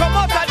blade. Them come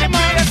out of the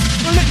place.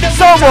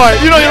 So boy,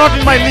 you know you're not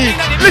in my league.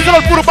 Listen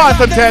what Puru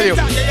Banton tell you.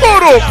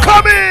 Puru,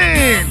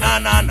 coming! Na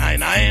na na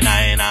na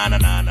na na na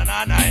na na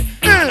na na.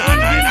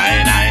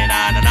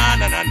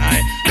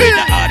 With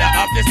the order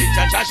of the Stitch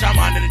and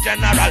Shashamane the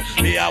general.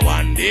 Me a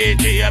one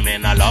DJ, me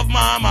a love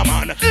mama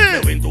man. Me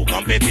win two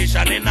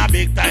competition in a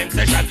big time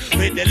session.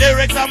 With the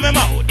lyrics on my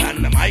mouth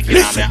and the mic in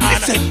my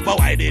hand. But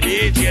why the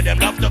DJ them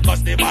love to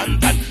cuss the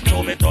bantan?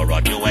 Show me to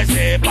road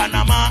USA,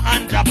 Panama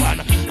and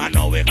Japan. And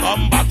now we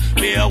come back,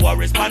 be a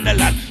worries on the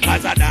land.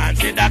 Cause I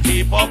dance it that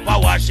keep up a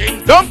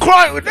Washington. Don't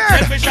cry with that.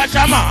 Selfish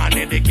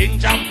Shashamane the king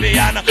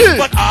champion.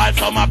 But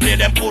also my play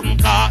them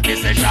couldn't call the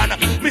session.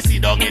 Me see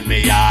down in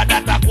me yard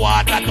at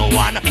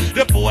 1:45.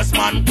 The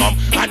postman come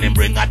and him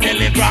bring a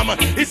telegram.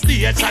 It's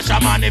the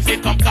Shashamane if he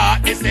come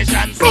caught the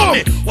session. So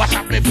me wash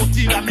up my foot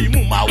in and me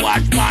mama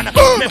wash one.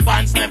 Me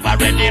pants never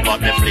ready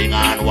but me fling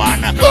on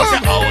one.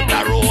 Say out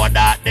the road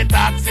at the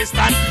taxi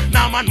stand.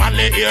 Now man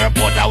Manly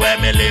airport where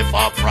me live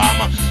up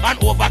from.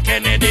 And over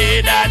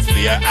Kennedy that's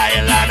Spear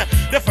Island.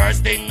 The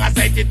first thing I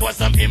said it was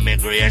some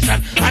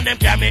immigration. And them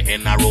carry me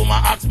in a room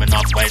and ask me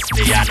no question.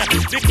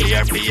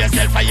 Declare for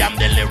yourself I am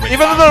the lyric.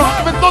 Even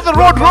though the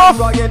road rough,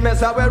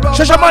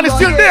 Shashamane is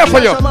still there for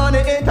you.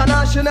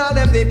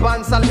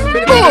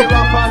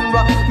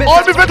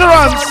 All the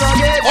veterans,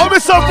 all the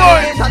sub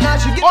boys,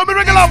 all the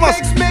regular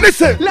ones.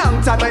 Listen.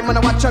 Long time I'm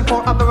gonna watch and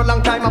for a very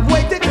long time I've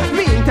waited.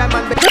 Meantime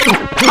I'm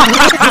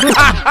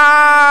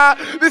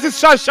This is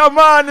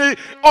Shashamane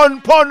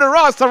on Pond the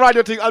Rasta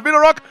Radio thing. Albino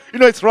Rock, you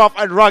know it's rough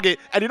and rugged.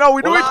 And you know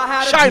we do it,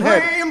 shine head. I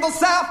had a dream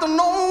this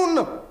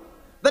afternoon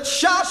that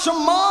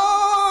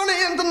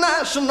Shashamane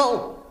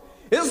International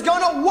is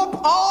gonna whoop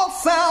all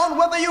sound,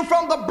 whether you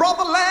from the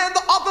brotherland,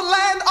 the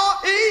otherland, or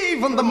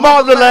even the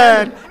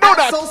motherland. Know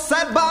that. So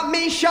said by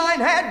me,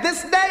 Shinehead,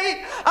 this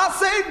day I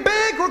say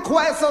big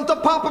request unto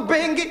Papa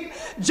Bingy,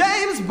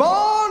 James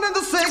Bond and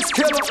the Six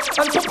Killer,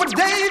 and Papa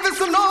Davis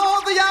and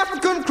all the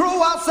African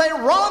crew. I say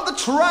run the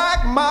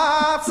track,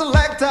 my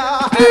selector.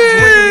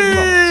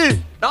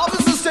 Now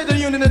this is State of the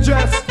Union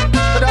address. For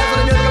those of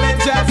the musical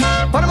interest,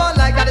 put them on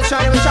like that, it's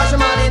shining with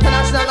Shashamane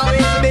International. Now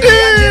he's the big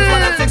James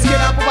Bond and Six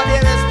Killer, Papa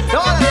Davis.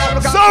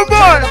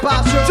 Someone,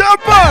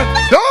 jump on,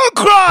 don't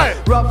cry.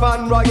 Rough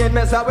and rugged,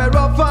 me say we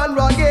rough and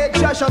rugged.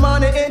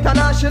 Shashamane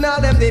International,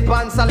 them the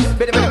pants and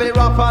very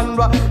rough and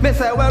rugged. Me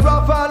say we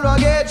rough and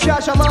rugged.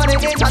 Shashamane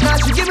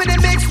International, give me the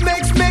mix.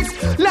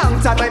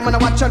 Long time I'm gonna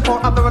watch and for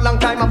a very long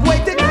time I've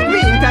waited.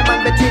 Meantime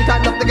and between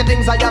time, look the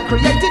things I have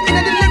created in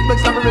the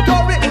lyrics of a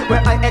rhetoric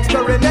where I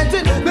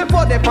experimented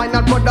before the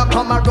final product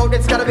come out.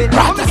 It's gotta be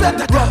rough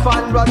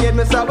and rugged.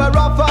 Me say we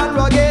rough and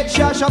rugged.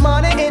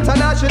 Shashamane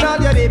International,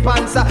 you the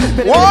pants.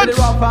 What?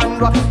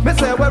 Me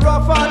say we're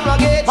rough and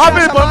rugged. My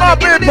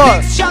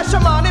people.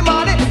 Shashamane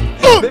money.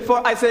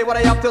 Before I say what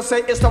I have to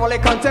say, it's thoroughly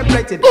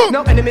contemplated.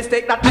 No any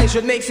mistake that I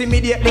should make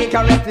immediately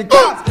corrected.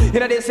 Cause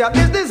in this year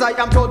business I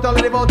am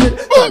totally devoted.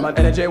 Time and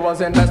energy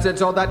was invested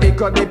so that it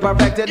could be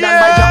perfected. And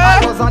my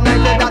job I was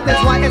anointed, that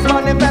is why it's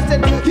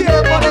manifested.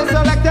 Here for the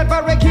selected,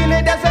 very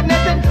keenly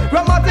designated.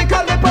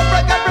 Grammatically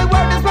perfect, every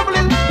word is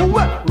probably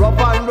rough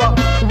and rough.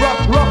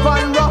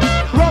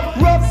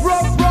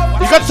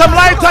 You got some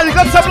lighter,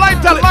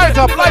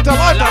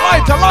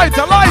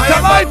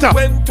 lighter.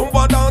 Went to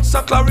a dance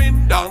a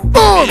Clarendon.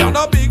 He had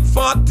a big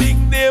fat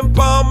thing named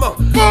Palm.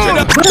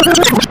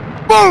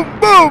 Boom,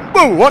 boom,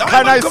 boom. What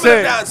can I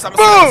say?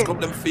 Boom. Scrub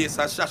them face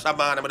and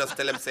Shashamane. I'm just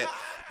tell them say,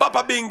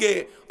 Papa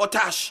Bingy,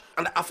 Otash,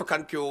 and the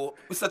African crew,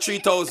 Mr.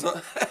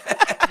 3000.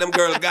 Them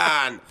girl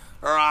gone.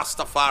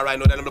 Rastafari, I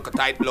know them look at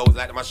tight blows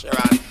like them a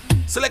Sharon.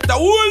 Select the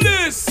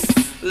wholeness.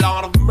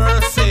 Lord of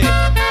mercy.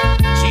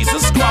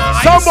 Jesus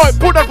Christ. Someone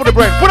put that for the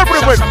brain. Put that for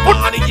the brain.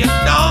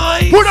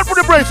 Put that for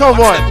the brain,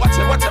 someone. Watch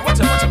him.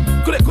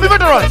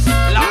 Veterans,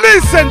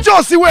 listen,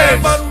 Josie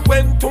Waves. Man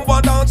went to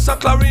a dance a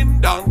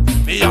Clarendon.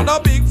 Me had a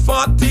big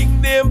fat thing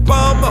named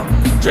Pam.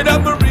 Dread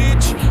of me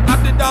reach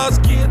at the dance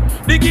gate.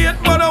 The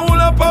gate man a hold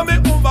up on me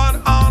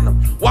woman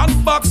on.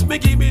 One box me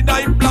give me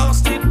 9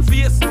 blasted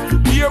face.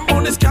 Beer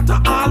money scatter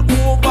all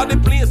over the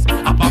place.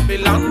 A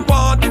Babylon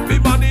one if he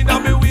man in a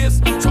me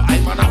waist. So I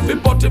man have to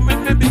put him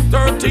in me big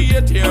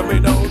 38. Hear me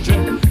now,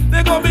 Jim.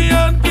 They go me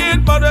and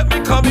gate man let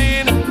me come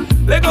in.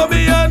 They go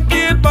me and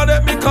gate man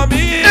let me come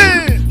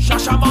in.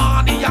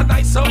 Shashamane and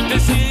I up the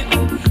scene.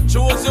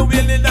 Chose the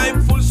willy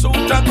lime full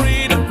suit of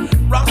green.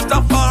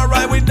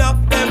 Rastafari we knock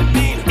them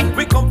mean.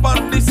 We come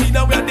on the scene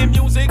and we are the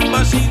music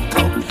machine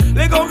come.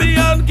 They go me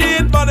and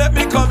gate but let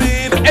me come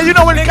in. And you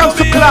know when it comes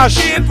to clash,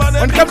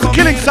 when it comes to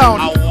killing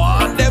sound, I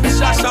want them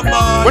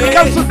Shashamane. when it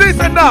comes to this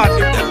and that,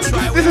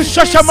 this is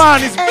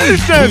Shashamane's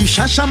business.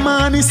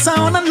 Shashamane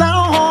sound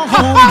alone.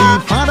 Holy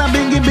Father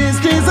Bingy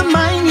business and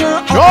mind your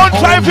own. Don't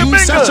try to mingle.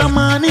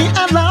 Shashamane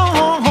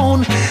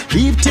alone.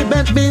 Leave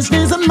Tibet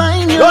business and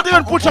mind your own. Don't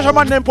even put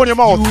Shashamane name on your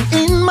mouth.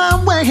 You in my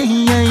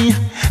way,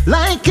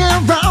 like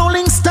a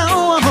rolling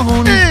stone.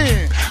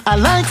 I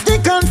like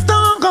stick and stone.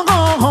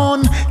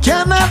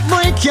 Cannot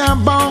break your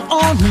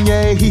bone,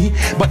 yeah.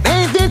 But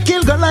David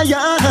killed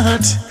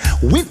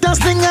Goliath with a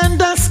sling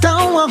and a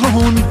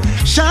stone.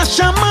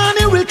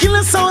 Shashamane will kill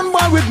a sound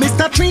boy with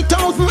Mr.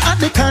 3000 at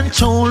the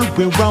control.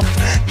 We're rough.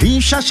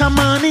 Leave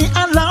Shashamane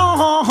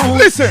alone.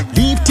 Listen.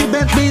 Leave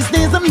Tibet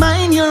business and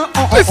mind your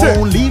own.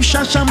 Listen. Leave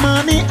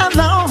Shashamane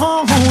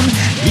alone.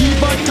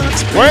 Leave a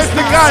touch. Where's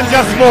the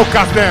ganja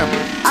smokers them?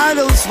 I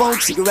don't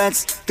smoke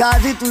cigarettes,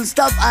 cause it will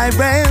stop I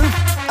breath.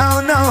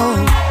 Oh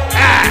no.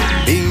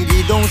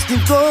 Bingy don't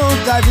skip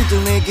coke, cause it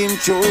will make him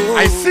choke.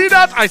 I see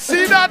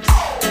that.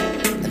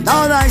 And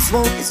all I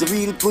smoke is a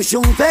real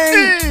kushung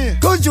peng.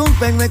 Kushung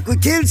peng make we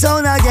kill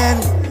sound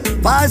again.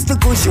 Pass the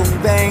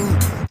kushung peng.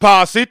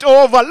 Pass it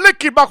over,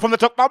 lick it back from the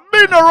top. Now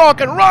be the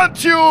rock and run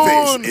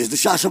tune. This is the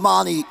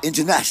Shashamane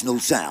International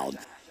Sound.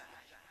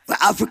 The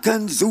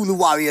African Zulu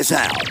Warrior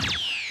Sound.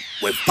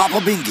 With Papa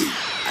Bingy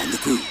and the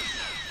crew.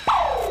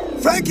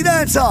 Frankie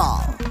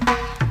Dancehall.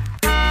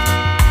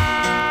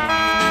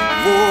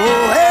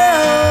 Whoa,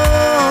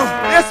 hey,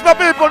 yes, my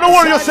people, don't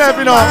worry yourself,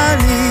 you know.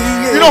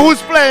 You know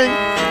who's playing?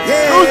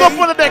 Who's up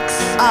on the decks?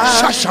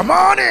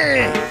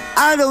 Shashamane.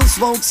 I don't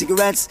smoke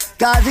cigarettes,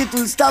 cause it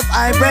will stop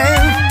I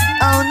breath.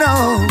 Oh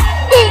no.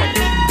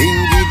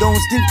 Bingy don't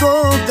still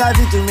coke, cause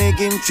it will make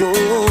him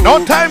choke.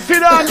 No time for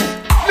that.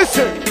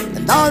 Listen.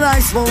 And all I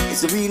smoke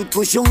is a real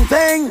kushung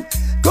peng.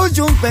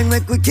 Kushung peng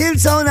make we kill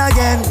sound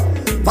again.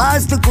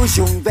 Pass the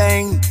kushung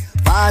peng.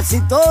 Pass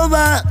it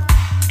over.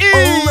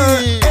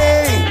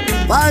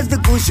 Pass the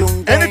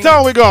kushung peng.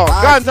 Anytime we go,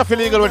 guns are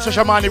illegal when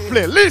Shashamane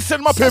play.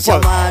 Listen, my people.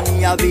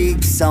 Shashamane a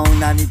big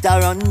sound and it a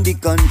run the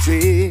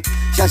country.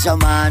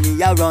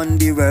 Shashamane a run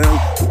the world.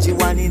 Put you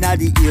one in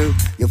the ear,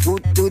 your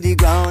foot to the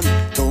ground.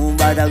 Don't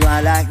bother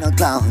go like no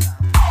clown.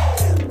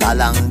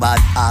 Talang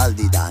bad all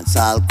the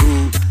dancehall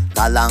crew.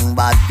 Talang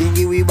bad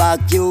Bingy we back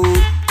you.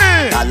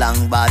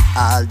 Talang bad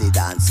all the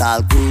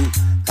dancehall crew.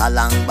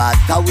 Talang bad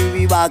Kawi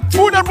we back you.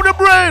 Put up with the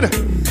brain.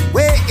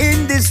 Where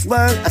in this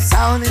world a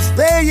sound is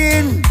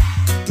playing.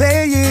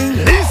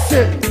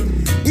 Listen.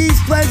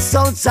 East, west,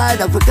 south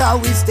side Africa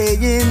we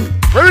staying.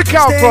 Where we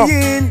come from?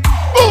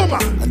 Boom.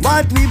 And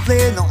what we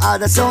play no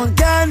other sound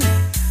can.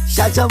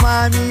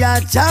 Shashamane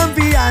a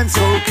champion.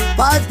 So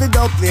pass the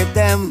dub plate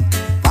them.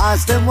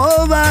 Pass them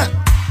over.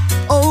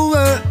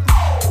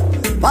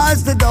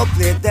 Pass the dub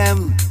plate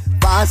them.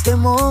 Pass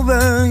them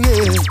over,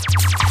 yeah.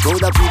 So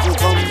the people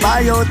come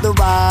by out the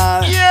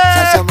bar.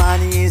 Yeah.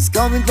 Shashamane is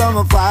coming from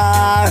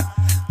afar.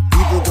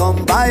 People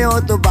come by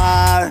out the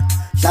bar.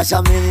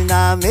 Shashamane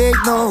nah make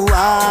no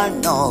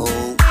one, no.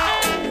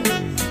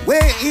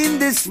 Where in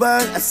this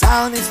world a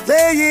sound is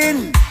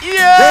playing.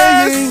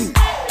 Yes. Playing.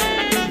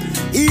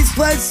 East,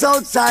 west,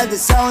 south side the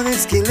sound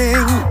is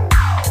killing.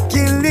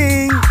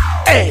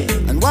 Hey.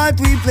 And what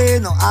we play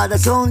no other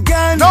sound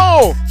can.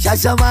 No.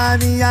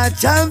 Shashamane a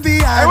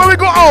champion. And when we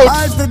go out,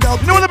 you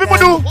know what the people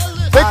do?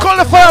 They call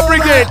the fire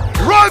brigade.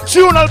 Run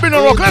tune,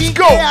 Albino Rock. Let's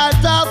go.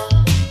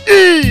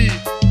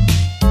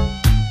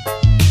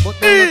 But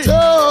they're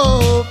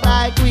tough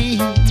like we.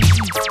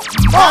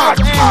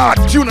 Mad.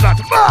 Tune that.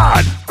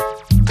 Mad.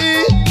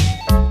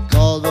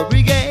 Call the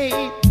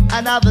brigade.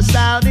 Another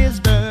sound is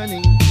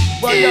burning.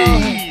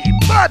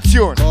 Mad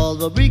tune. Call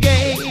the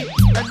brigade.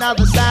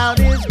 Another sound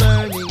is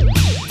burning.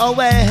 Oh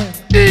well.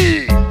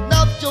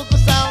 Enough joker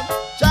sound.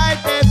 Try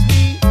test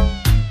me.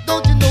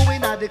 Don't you know we're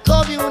not the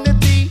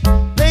community?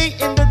 Play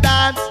in the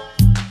dance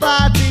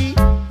party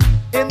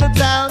in the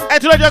town. Hey,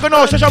 tonight you're gonna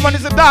know Shashamane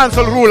is the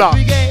dancehall ruler.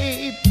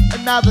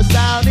 another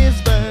sound is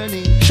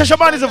burning.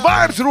 Shashamane is a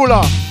vibes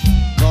ruler.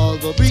 Call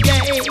the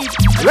brigade.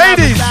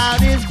 Ladies,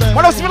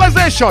 what of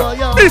civilization?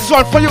 This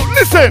one for you.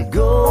 Listen.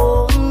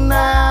 Go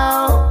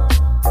now.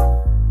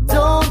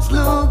 Don't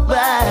look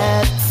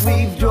back.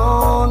 We've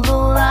drawn the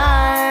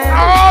line.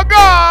 Oh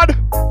God.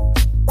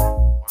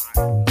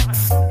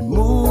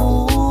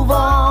 Move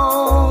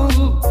on.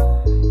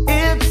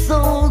 It's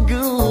so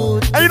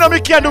good. And you know me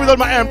can't do without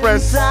my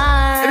Empress.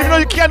 And if you know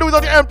you can't do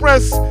without the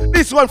Empress,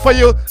 this one for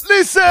you.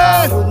 Listen.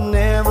 I would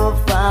never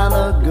find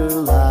a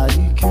girl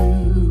like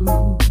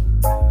you.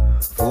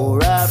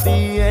 For I'll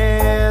be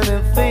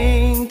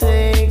anything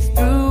takes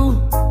two.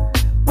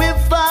 With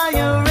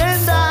fire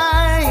and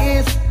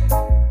ice.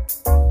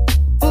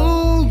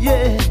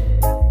 Yeah.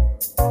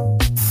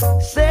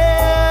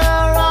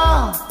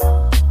 Sarah,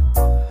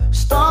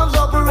 storms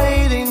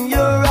operating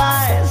your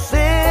eyes.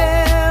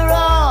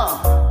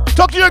 Sarah,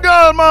 talk to your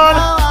girl, man.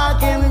 Now I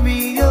can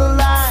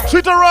realize.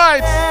 Treat her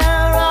right.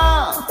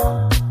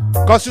 Sarah,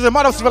 because she's a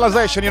mother of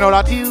civilization, you know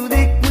that. you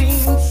the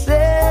Queen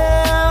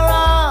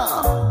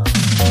Sarah.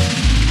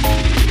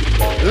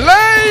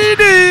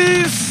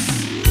 Ladies.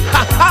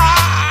 Ha ha.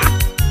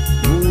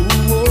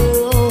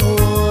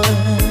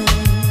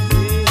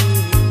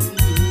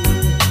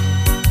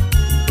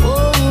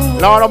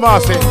 Lord of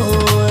mercy.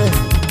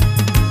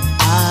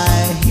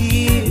 I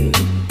hear.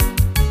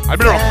 I'll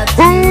be wrong.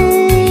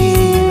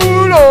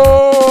 Pull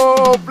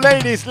up.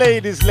 Ladies,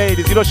 ladies,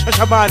 ladies. You know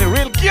Shashamane,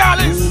 real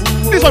girlies.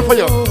 This one for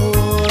you.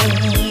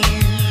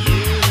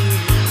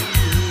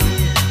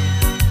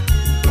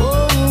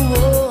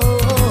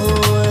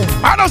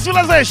 Out of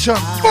civilization.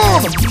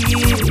 Boom.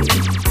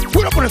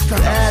 Put up on the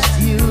stand. That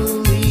you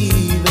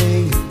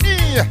leaving.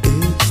 Yeah.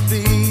 It's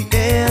the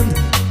end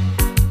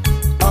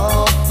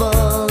of a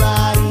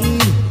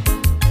line.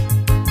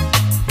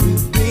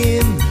 We've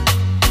been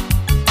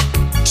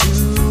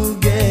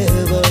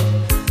together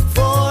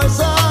for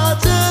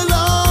such a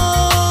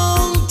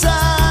long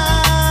time.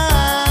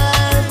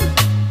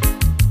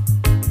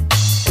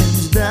 And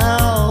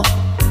now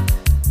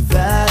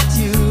that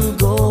you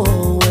go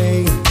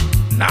away,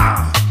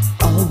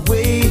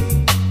 away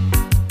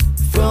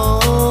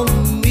from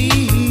me.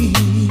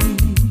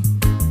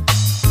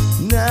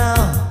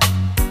 Now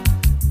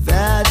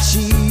that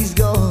she's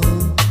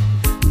gone,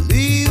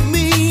 leave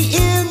me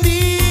in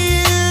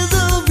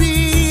misery.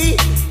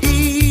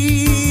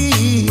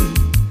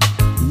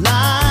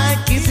 Like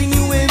kissing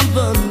you in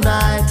the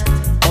night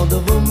under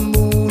the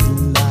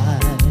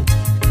moonlight,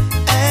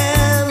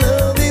 and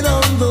loving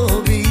on the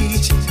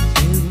beach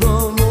in the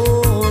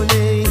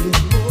morning,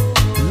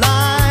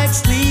 like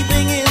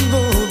sleeping in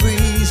the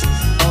breeze.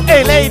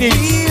 Hey,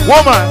 ladies,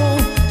 woman.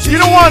 You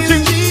know one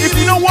thing. If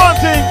you know one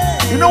thing,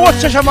 you know what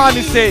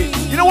Shashamane say.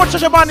 You know what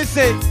Shashamane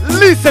say.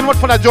 Listen what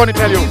Father Johnny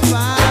tell you. If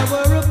I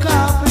were a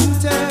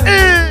carpenter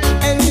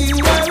and you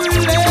were a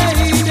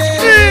lady,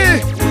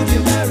 would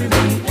you marry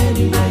me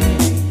anyway?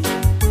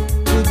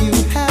 Would you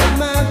have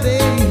my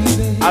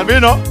baby? I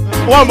mean,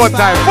 one more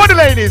time for the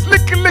ladies.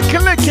 Lick it, lick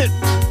it, lick it.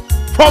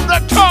 From the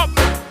top.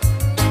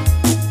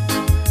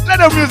 Let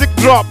the music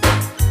drop.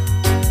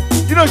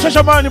 You know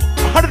Shashamane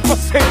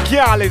 100%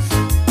 girlies.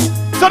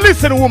 So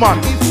listen, woman.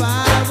 If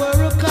I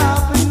were a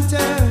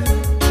carpenter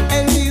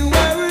and you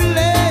were a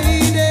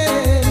lady,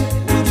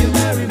 would you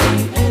marry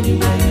me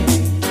anyway?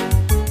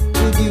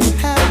 Would you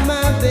have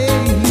my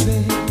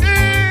baby?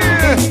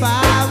 If I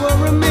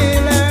were a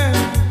miller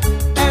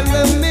and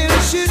the mill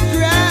should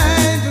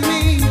grind for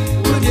me,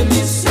 would you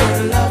miss your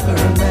lover,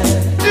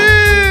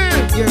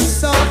 man? Your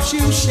soft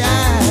shoe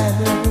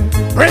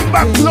shiner. Bring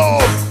back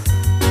love.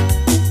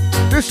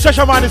 This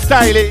Shashamane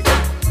style.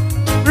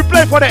 We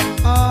play for them.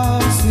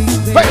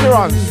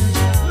 Veterans,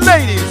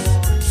 ladies,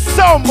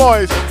 sound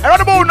boys. Around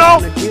the boat now.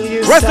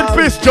 Rest in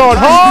peace, John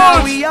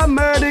Hall. We are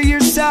murder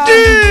yourself.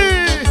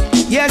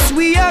 Yes,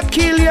 we are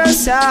kill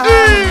yourself.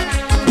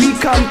 We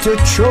come to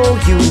throw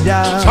you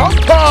down.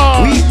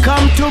 We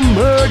come to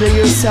murder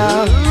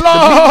yourself. The big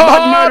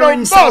bad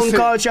murdering sound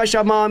called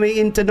Shashamane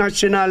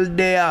International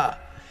there.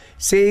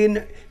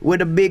 Saying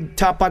with a big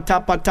top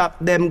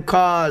them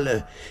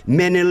call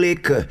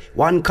Menelik,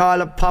 one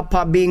call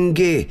Papa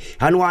Bingy,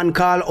 and one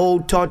call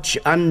Old Touch,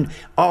 and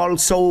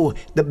also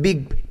the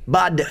big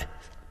bad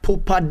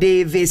Pupa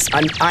Davis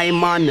and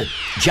Iman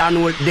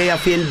John Wood there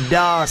in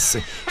Das.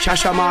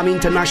 Shashamane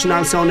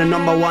International sound, the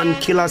 #1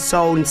 killer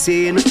sound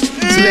scene.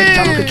 Select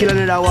time to kill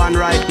another one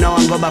right now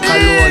and go back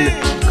alone.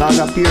 Cause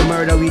a pure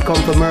murder, we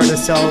come to murder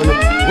sound.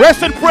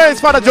 Rest in praise,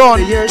 Father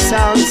John. Your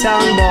sound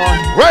boy.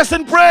 Rest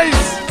in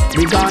praise.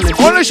 We gonna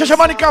only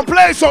Shashamane can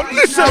play, so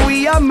listen.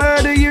 We are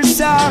murder your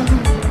sound.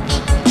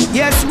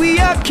 Yes, we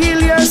are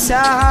kill your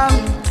sound.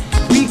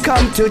 We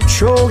come to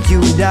throw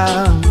you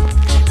down.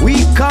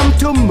 We come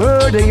to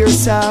murder your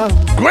sound.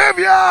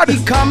 Graveyard.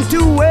 We come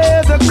to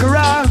wear the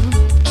crown.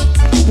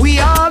 We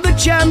are the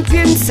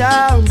champion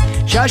sound.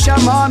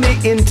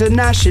 Shashamane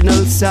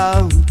International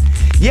sound.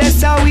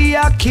 Yes, we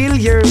are kill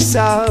your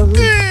sound.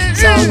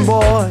 Sound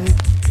boy,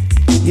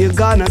 you're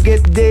gonna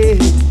get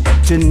dead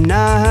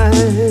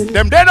tonight.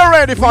 Them dead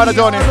already, Father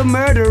Johnny. The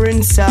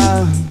murdering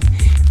sound.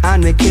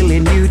 and we're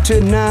killing you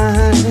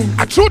tonight.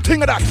 A true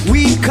thing of that.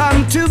 We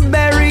come to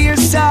bury your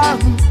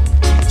sound,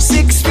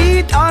 6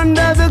 feet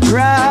under the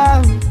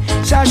ground.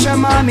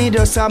 Shashamane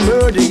does a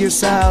murder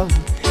yourself.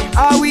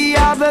 We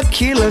have a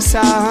killer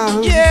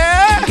sound.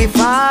 Yeah. If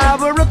I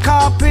were a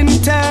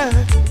carpenter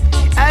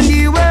and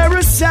you were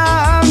a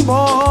sound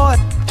boy,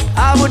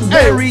 I would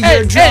bury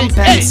your drum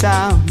and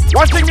sound.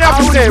 One thing you have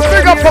to say,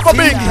 big up Papa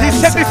Big. He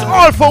said this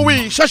all for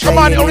we.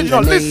 Shashamane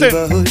original.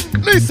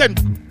 Listen.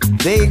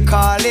 They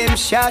call him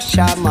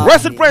Shashamane.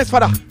 Rest in praise,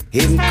 Father.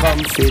 Him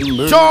come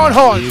from John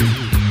Hall.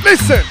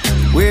 Listen.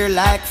 We're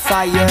like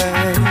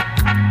fire,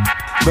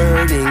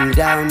 burning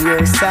down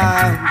your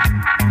sound.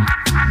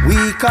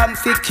 We come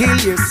to kill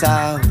your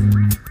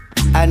sound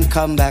and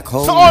come back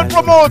home. So all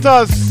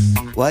promoters,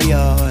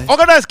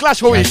 organize clash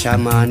for we. We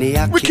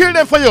kill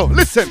them for you.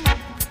 Listen.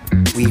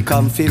 We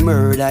come to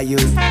murder you.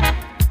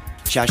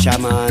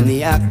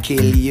 Shashamane, I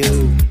kill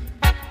you.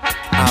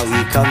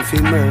 We come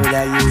to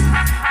murder you.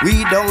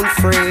 We don't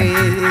fret.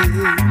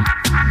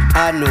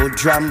 I know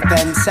drum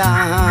and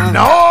sound.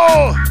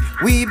 No.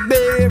 We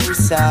bury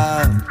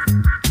sound,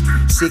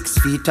 6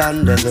 feet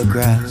under the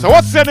ground. So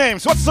what's their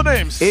names? What's the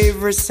names?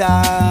 Every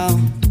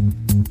sound,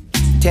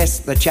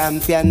 test the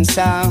champion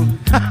sound.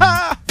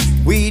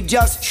 We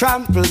just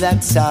trample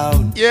that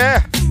sound.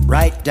 Yeah.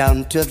 Right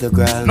down to the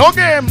ground. No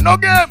game.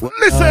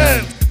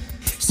 Listen.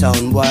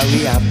 Sound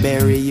warrior, I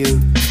bury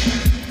you.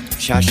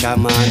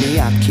 Shashamane,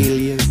 I kill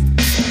you.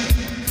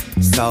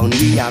 Sound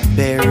we, I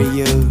bury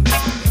you.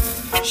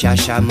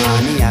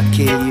 Shashamane, I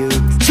kill you.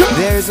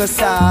 There's a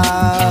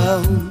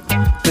sound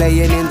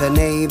playing in the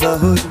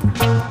neighborhood.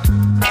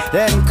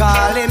 Them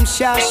call him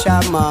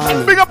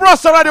Shashamane. Big up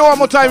Rasta Radio one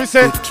more time, he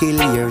said. Kill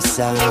your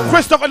sound.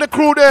 Christopher and the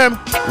crew them.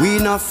 We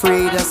not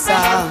afraid of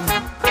sound.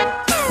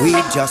 We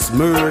just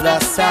murder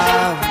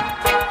sound.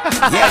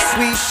 Yes,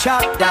 we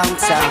shut down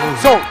sound.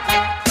 So,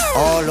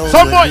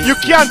 some boy, you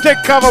can't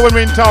take cover when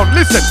we're in town.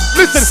 Listen,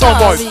 some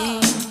boys.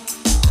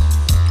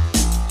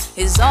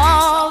 Is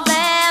all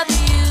that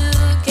you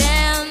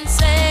can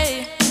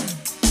say.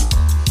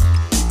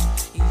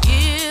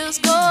 Years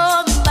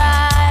gone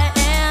by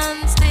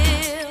and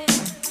still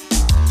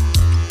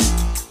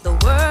the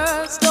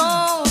words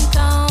don't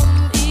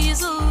come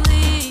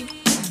easily.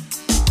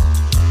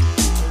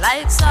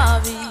 Like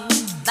sorry.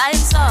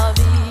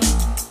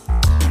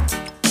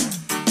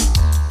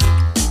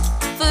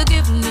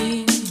 Forgive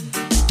me.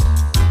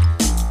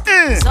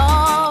 It's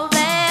all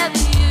that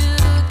you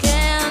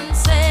can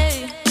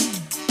say.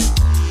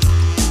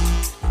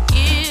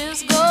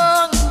 Years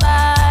gone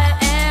by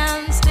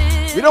and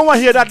still. We don't want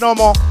to hear that no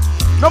more.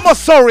 No more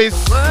stories.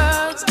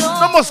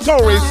 No more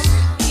stories.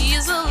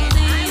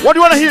 What do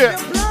you want to hear?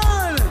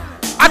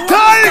 A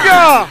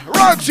tiger!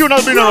 Run tune,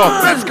 Albino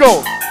Rock. Let's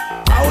go.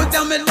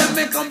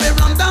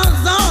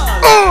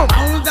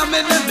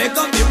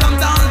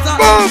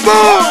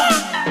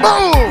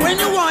 Boom. When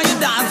you want your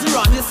dance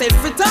run, you say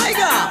for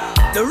tiger,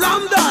 the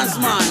ram dance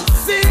man.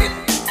 See,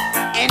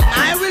 and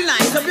I will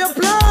light up your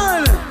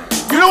plan.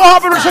 You know what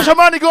happened when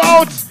Shashamane go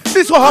out?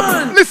 This what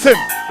happened. Listen.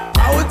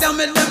 I will tell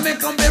me let me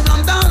come be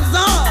ram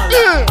dancer.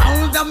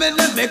 I will tell me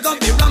let me come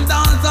be ram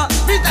dancer.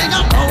 The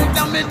tiger, I will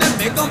tell me let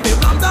me come be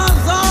ram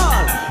dancer.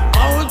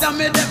 I will tell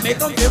me let me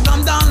come be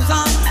ram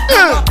dancer.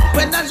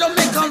 When I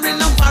Jamaica in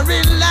a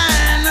foreign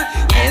land,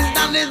 yes,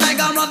 that is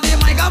like a run the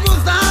microphone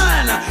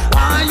stand.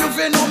 Why you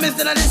feel no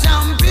Mr. the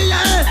champion?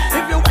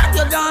 If you want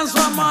your dance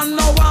from man,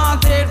 no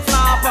want it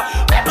flop.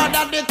 Remember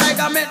that the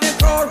tiger make the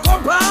crowd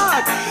come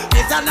back.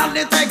 This and that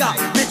the tiger,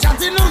 the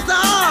chanting no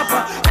stop.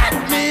 Let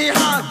me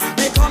hot,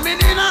 me coming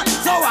in.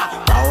 So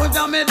I will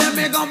tell me them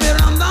me gon' be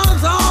ram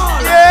dancer.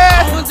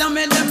 I will tell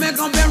me them me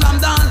gon' be ram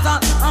dancer.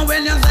 And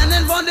when you're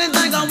sending for the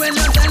tiger, when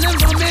you're sending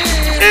for me.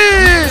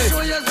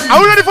 Are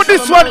we ready for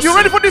this one? You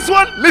ready for this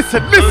one?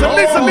 Listen.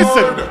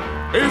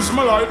 It's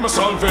my light, my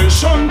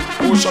salvation.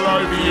 Who shall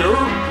I be here?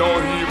 No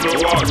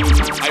evil one.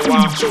 I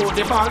walk through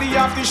the valley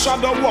of the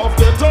shadow of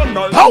the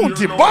tunnel.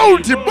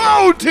 Bounty.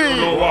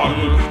 No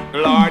one.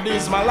 Lord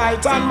is my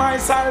light and my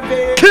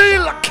salvation.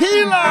 Killer.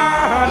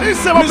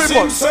 Listen, my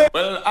people.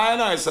 Well,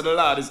 I said the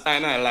Lord is I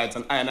light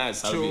and I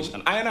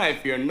salvation. I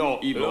fear no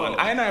evil one.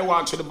 I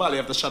walk through the valley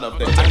of the shadow of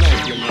death. I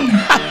fear no.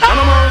 And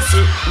a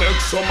mercy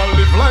make some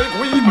live like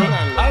we.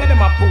 All of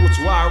them are put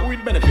war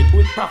with benefit,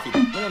 with profit.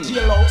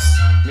 Jailhouse,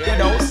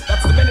 deadhouse.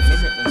 That's the benefit.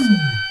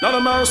 Not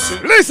a mercy.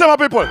 Listen, my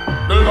people.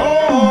 The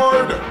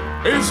Lord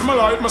is my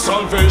light, my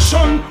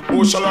salvation.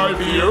 Who shall I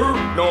fear?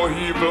 No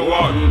evil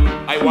one.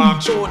 I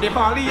walk through the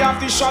valley of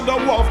the shadow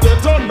of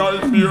death, and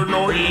I fear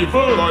no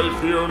evil. I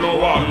fear no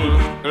one.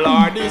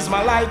 Lord is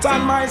my light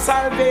and my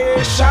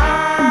salvation.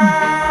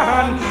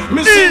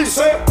 Me sing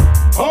say,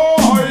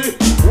 I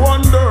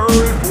wonder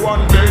if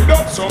one day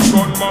that some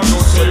gunman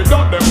will say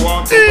that them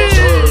want to go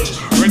church.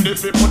 When the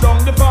people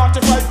down the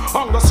 45,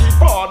 hunger see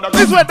father.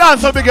 This is where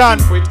dancehall began.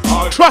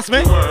 Trust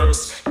me.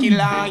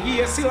 Killer,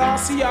 yes, I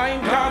see I'm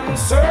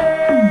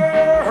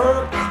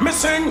concerned. Me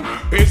sing.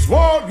 It's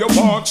war you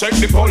want, check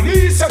the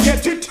police, you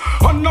get it.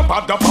 On the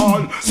bad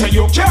ball, say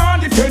you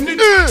can't defend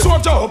it.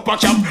 Soldier up a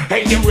camp,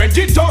 hey, them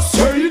ready to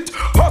say it.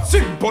 Hot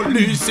sing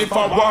police, if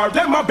a war,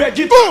 them a beg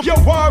it. You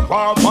war,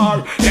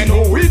 then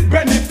who it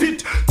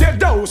benefit? They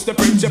dose the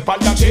principle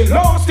that they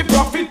lost the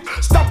profit.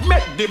 Stop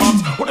make the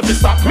bombs, what if they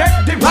stop make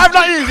the bombs? Life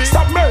not easy,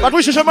 stop make. But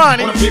we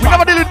Shashamane, we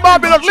never deal with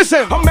Babylon,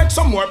 listen. I'll make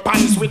some more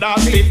pants with a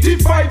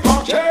 55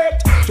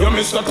 pocket. You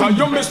Mr. Tie,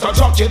 you Mr.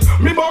 Jacket,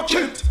 me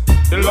bucket.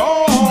 The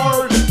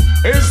Lord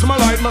is my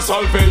light, my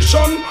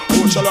salvation.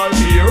 Who shall I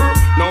fear?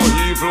 No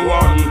evil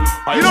one.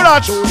 You know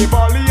that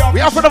we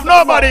are afraid of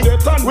nobody.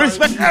 We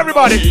respect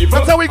everybody.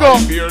 That's how we go.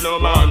 Fear no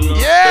man.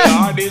 Yeah. The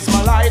Lord is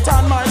my light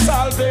and my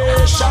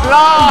salvation.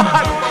 Lord,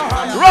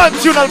 run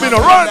tune,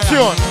 Albino, run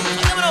tune.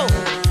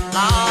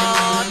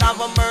 Lord, have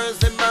a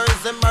mercy,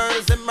 mercy,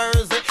 mercy,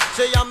 mercy.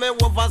 Say I'm a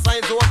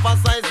oversize,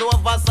 oversize,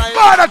 oversize.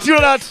 Mother tune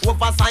that.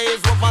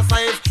 Oversize,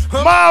 oversize.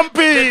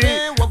 Mampy.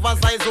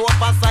 Oversize,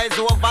 oversize,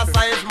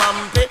 oversize,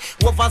 mampy.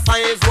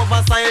 Oversize,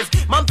 oversize,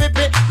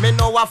 mampy. Me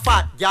know a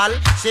fat gal,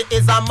 she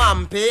is a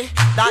mampy.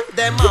 That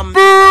them mampy.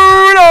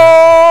 Boom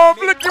up.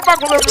 Look you back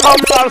with the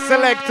popular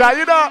selector.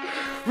 You know,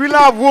 we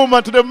love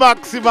woman to the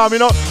maximum. You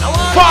know,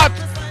 fat,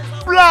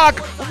 black,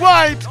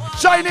 white,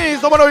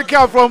 Chinese. No matter where you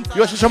come from,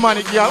 you're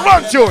Shashamane girl.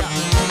 Run tune.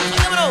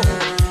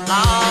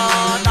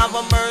 Lord, have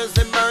a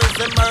mercy,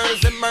 mercy,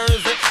 mercy,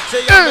 mercy.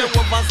 Say I'm a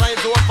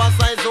oversize,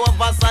 oversize,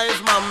 oversize,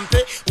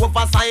 mampy.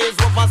 Oversize,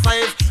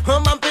 oversize,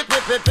 mampy,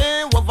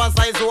 pipi,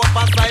 oversize,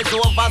 oversize,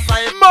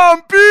 oversize,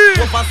 mampy.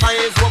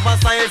 Oversize,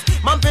 oversize,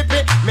 mampy.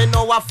 Me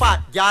know a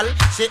fat gal,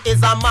 she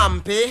is a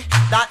mampy.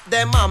 That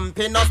the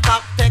mampy no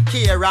stop take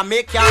care of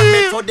me. Carry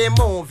me to the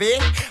movie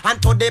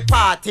and to the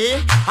party.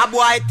 A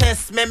boy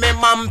test me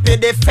mampy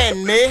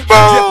defend me.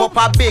 Drip up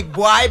a big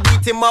boy,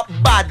 beat him up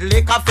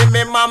badly. Coffee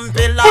me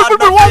mampy lord.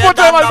 One more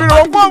time,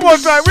 one more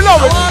time, we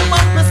love it.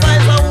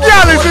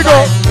 Yeah, let's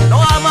go.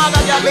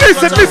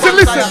 Listen, listen,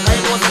 listen.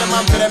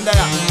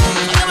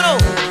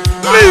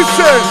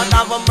 Listen.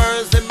 Have a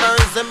mercy,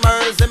 mercy,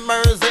 mercy,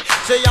 mercy.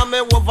 Say I'm a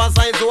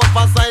oversize,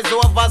 oversize,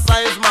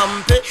 oversize,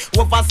 mampy.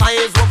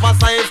 Oversize,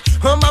 oversize,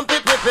 mampy,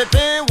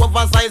 pipi,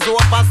 oversize,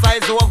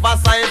 oversize,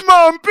 oversize,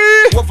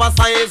 mampy.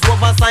 Oversize,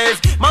 oversize,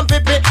 mampy.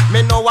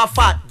 Me know a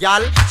fat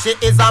gal, she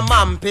is a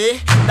mampy.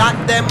 That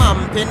the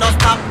mampy no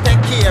stop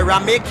take care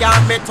of me.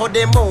 Carry me to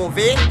the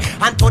movie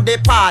and to the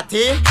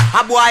party.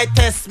 A boy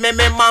test me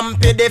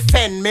mampy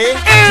defend me.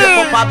 Drip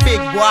up a big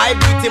boy,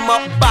 beat him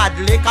up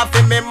badly.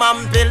 Coffee me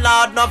mampy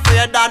lord, no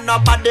fear that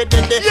nobody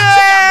did it.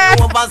 Yeah.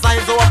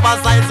 Oversize,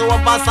 oversize,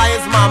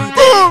 oversize,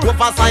 mampy.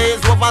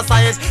 Oversize,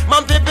 oversize,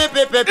 mampy,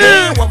 pipi,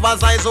 pipi.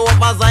 Oversize,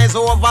 oversize,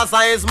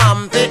 oversize,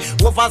 mampy.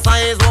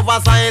 Oversize,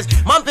 oversize,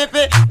 mampy.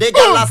 The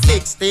girl a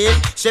 16,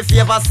 she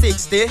favor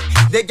 60.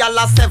 The girl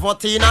a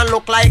 17 and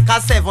look like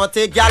a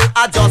 70. Girl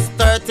a just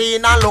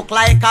 13 and look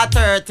like a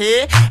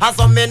 30. As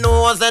some me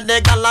knows that the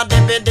girl a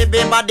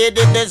dibby body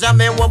did the jam.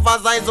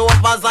 Oversize,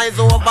 oversize,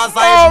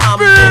 oversize,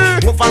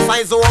 mampy.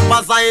 Oversize,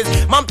 oversize,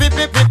 mampy,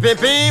 pipi,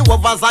 pipi.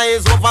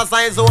 Oversize,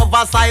 oversize,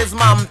 oversize,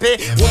 mampy.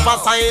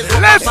 Oversize, oversize.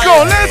 Let's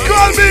go,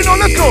 Albino,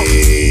 let's go.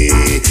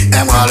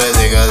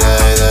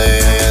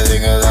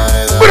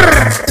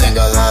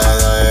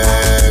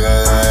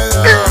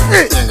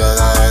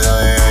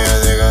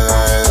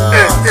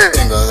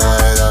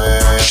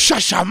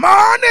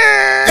 Shashamane.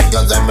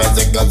 Singers and me,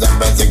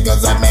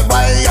 singers and me,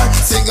 boy.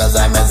 Singers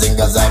and me,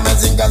 singers and me,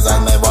 singers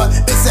and me, boy.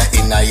 It's a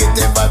inner you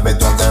vibe, it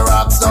was the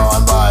rock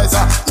stone boys.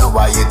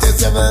 Nobody it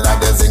is even like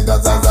the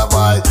singers and the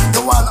boys.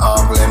 The one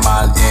ugly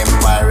man in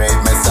pirate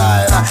me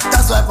style.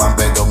 That's why from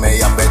bed to me,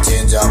 I be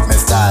change up my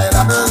style.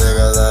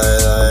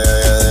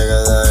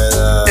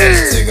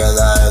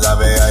 Singers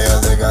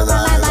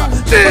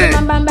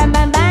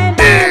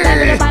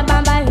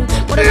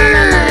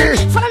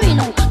Follow me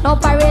now. No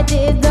pirate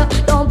it,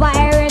 don't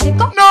pirate it.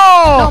 Come.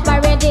 No. Don't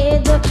pirate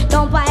it,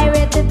 don't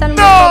pirate it. And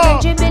no.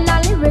 Make the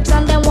and lyrics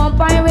and them won't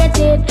pirate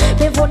it.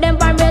 Before them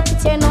pirate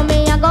it, you know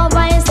me I go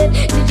vice it.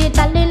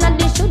 Digital in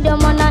the studio,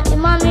 man, I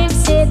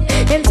mix it.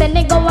 Them say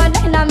they go and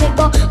dynamic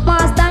go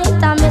master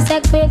it. And me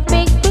say quick,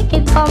 quick, quick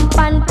it come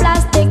pan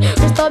plastic.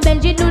 Mr.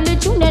 Benji do the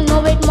tune, they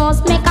know it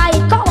must make a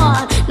hit. Come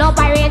on, no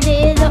pirate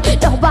it,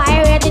 don't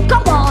pirate it.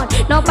 Come on,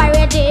 no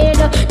pirate it,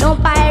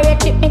 don't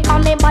pirate it. Me call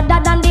me better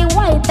than the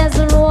whitest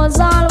rose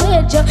always.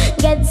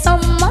 Get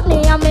some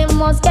money and me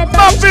must get a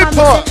rich. And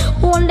me say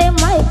hold the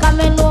mic and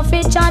me know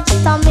fi charge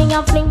it. And me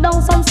a fling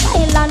down some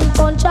style and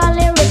country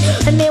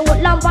lyrics. And me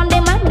hold lamp on the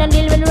mic and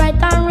deal with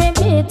right and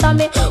repeat. And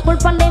me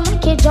hold on the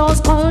mic it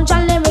just country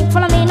lyric.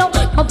 Follow me now,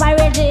 no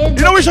pirate it.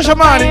 You know we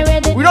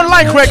Shashamane, we don't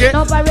like reggae,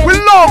 we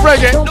love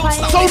reggae.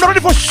 So we're ready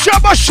for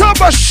Shabba,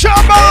 Shabba,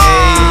 Shabba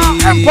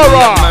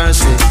Emperor.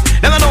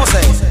 Never know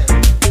say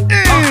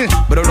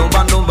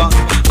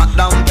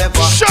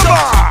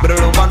Shabba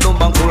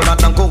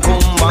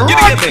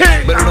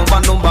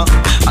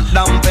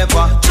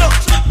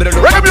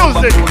reggae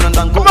music,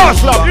 come on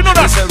Slav, you know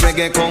that.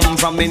 reggae come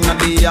from in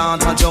the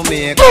heart of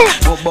Jamaica.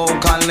 No bow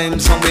call him,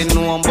 so we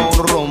know about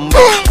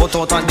rumba. But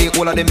out of the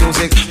whole of the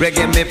music,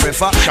 reggae me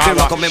prefer. They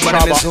rock on me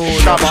body, me soul,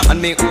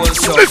 and me whole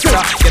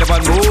structure. Get up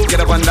and move, get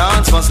up and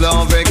dance, must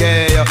love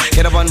reggae.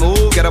 Get up and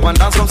move, get up and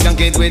dance, come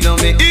skank it with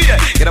me.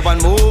 Get up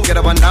and move, get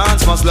up and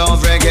dance, must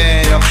love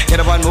reggae. Get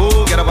up and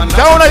move, get up and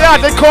dance. Down the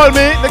yard, they call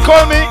me, they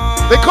call me,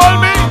 they call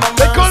me,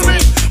 they call me.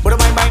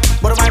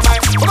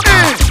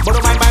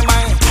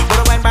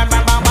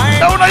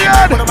 Down the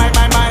yard,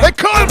 they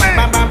call me,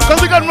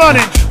 cause we got money.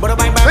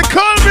 They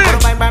call me.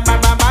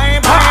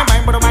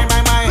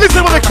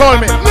 Listen what they call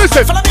me,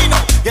 listen.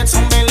 Get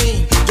some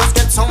belly, just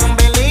get some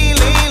belly,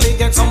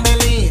 get some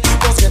belly,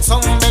 just get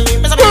some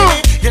belly,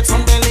 get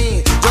some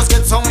belly, just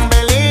get some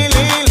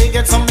belly,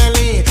 get some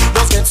belly,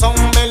 just get some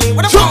belly.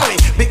 What a boy,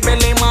 big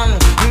belly man,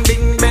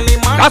 big belly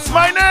man. That's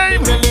my name.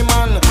 Big belly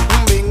man,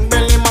 big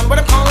belly man. What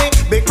a boy,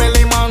 big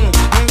belly man,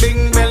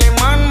 big belly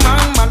man,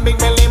 man, big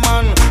belly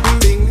man,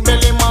 big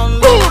belly man.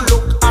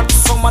 Look at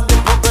some of the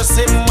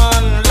progressive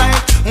man, like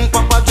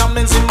Papa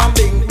Jamlins in my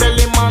big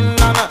belly man,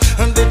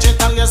 and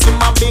digital yes in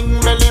my big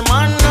belly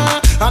man.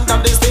 And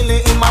that is still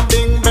in my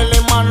big belly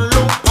man.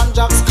 Look and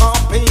Jack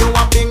Scorpion, you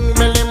a big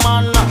belly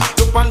man.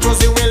 Look and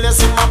Josie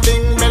Willis in my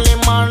big belly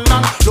man.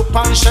 Look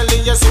and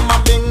Shelly, yes in my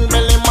big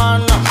belly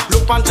man.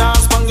 Look and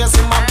Jazz Bang, yes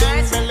in my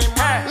big belly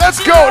man. Let's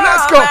go,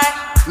 let's go.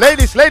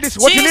 Ladies,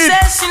 what you need?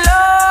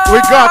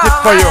 We got it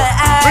for you.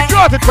 We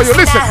got it for you.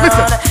 Listen,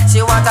 listen.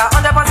 She want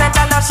 100%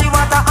 love, she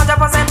want 100%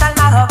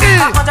 love.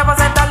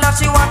 100% love,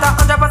 she want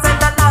 100%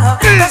 love.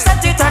 The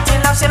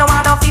 70-30 love, she don't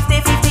want no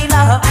 50-50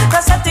 love. The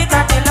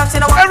 70-30 love, she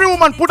don't want. Every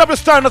woman put up a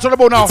stand, that's what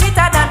about now.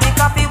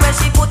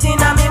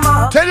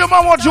 Tell your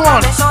man what you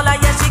want.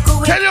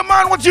 Tell your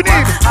man what you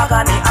need.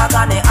 Agony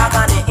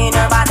in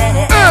her body.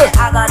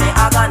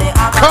 Agony.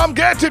 Come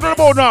get it, what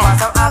about now.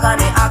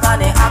 Agony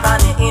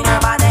in her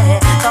body.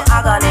 So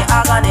agony,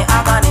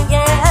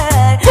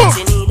 yeah.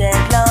 She needed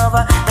love,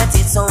 that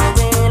is so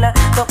real.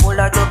 To pull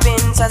her to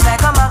pinches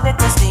like a magnet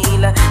to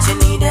steel. She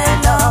needed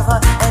love,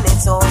 and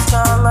it's so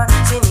strong.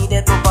 She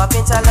needed to pop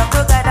pinch her love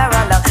together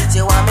along.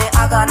 She want me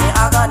agony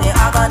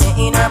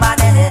in her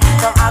body.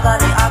 So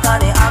agony,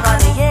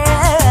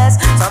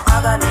 yes. Some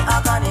agony.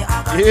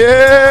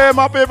 Yeah,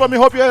 my people, me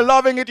hope you're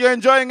loving it, you're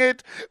enjoying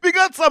it. We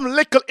got some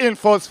little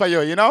infos for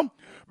you, you know.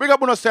 Big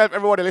up on yourself,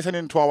 everybody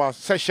listening to our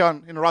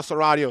session in Rasta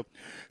Radio.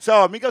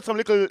 So, we got some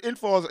little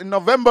infos. In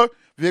November,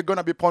 we're going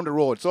to be on the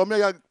road. So, we're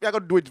going to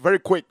do it very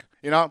quick,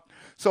 you know.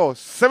 So,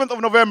 7th of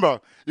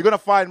November, you're going to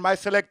find my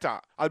selector,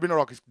 Albino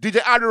Rock,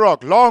 DJ Adi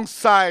Rock,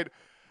 alongside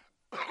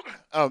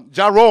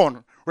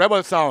Jaron,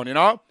 Rebel Sound, you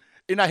know,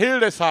 in a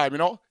hill this time, you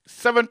know,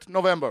 7th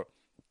November.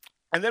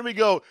 And then we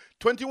go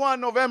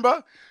 21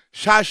 November,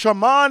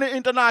 Shashamane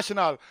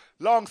International,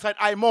 alongside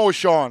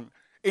iMotion,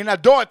 in a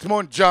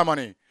Dortmund,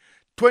 Germany.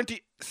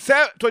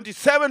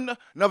 27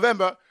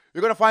 November,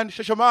 you're going to find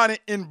Shashamane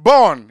in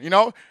Bonn, you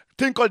know,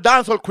 thing called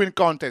Dancehall Queen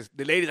Contest.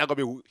 The ladies are going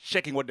to be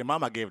checking what the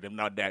mama gave them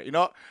out there, you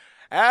know.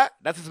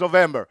 That is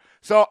November.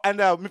 So, and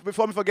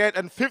before we forget,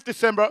 and 5th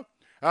December,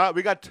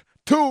 we got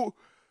we're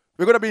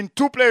going to be in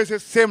 2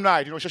 places same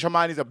night. You know,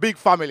 Shashamane is a big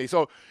family.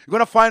 So, you're going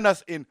to find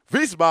us in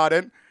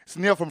Wiesbaden, it's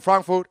near from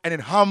Frankfurt, and in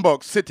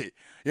Hamburg City,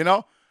 you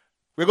know.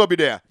 We're going to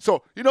be there.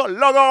 So, you know,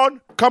 log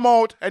on, come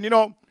out, and, you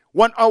know,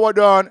 1 hour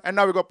done, and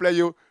now we're going to play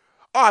you.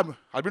 I'll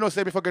be no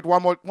say we forget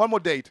one more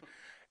date.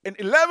 In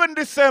 11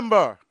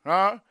 December,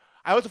 I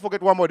also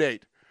forget one more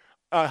date.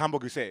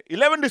 Hamburg, you say.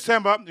 11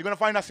 December, you're going to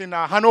find us in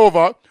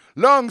Hanover,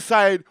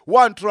 alongside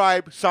One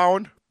Tribe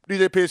Sound,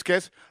 DJ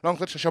Pace,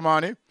 alongside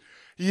Shashamane.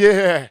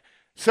 Yeah.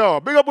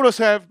 So, big up on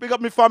yourself, big up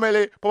my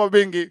family, Papa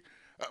Bingy,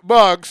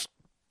 Bugs,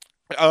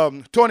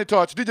 Tony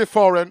Touch, DJ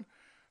Foreign.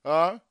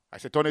 I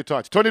said Tony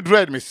Touch. Tony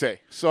Dread, me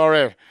say.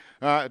 Sorry.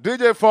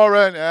 DJ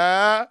Foreign,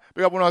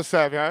 big up on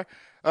yourself, yeah.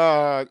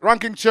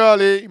 Ranking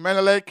Charlie,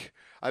 Menelik,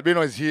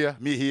 Albino is here,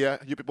 me here,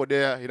 you people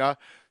there, you know.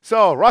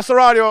 So, Rasta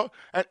Radio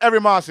and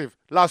every massive.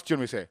 Last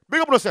tune we say.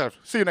 Big up on yourself.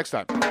 See you next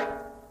time.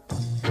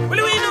 What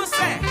do we know,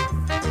 say?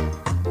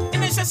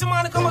 In the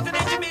Shashamane come out to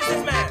the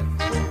business, man.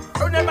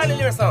 Heard that body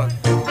lyrics on.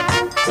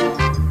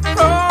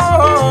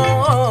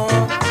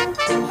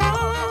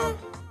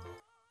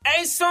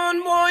 Hey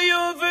son, boy,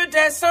 over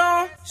there,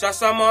 son.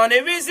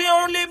 Shashamane is the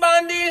only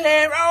bandit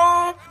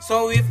hero.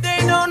 So if they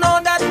don't know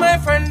that, my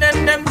friend,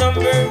 then them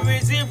number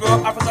is 0.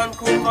 African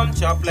cool come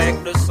chop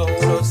like the soul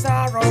of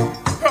sorrow.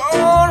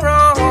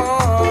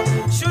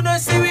 Should I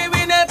see we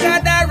win a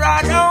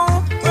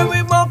Colorado? When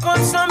we buck on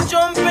some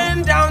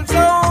jumping down,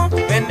 so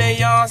when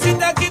they all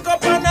sit a kick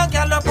up and a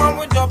gallop on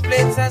with the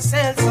plates and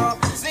sell, so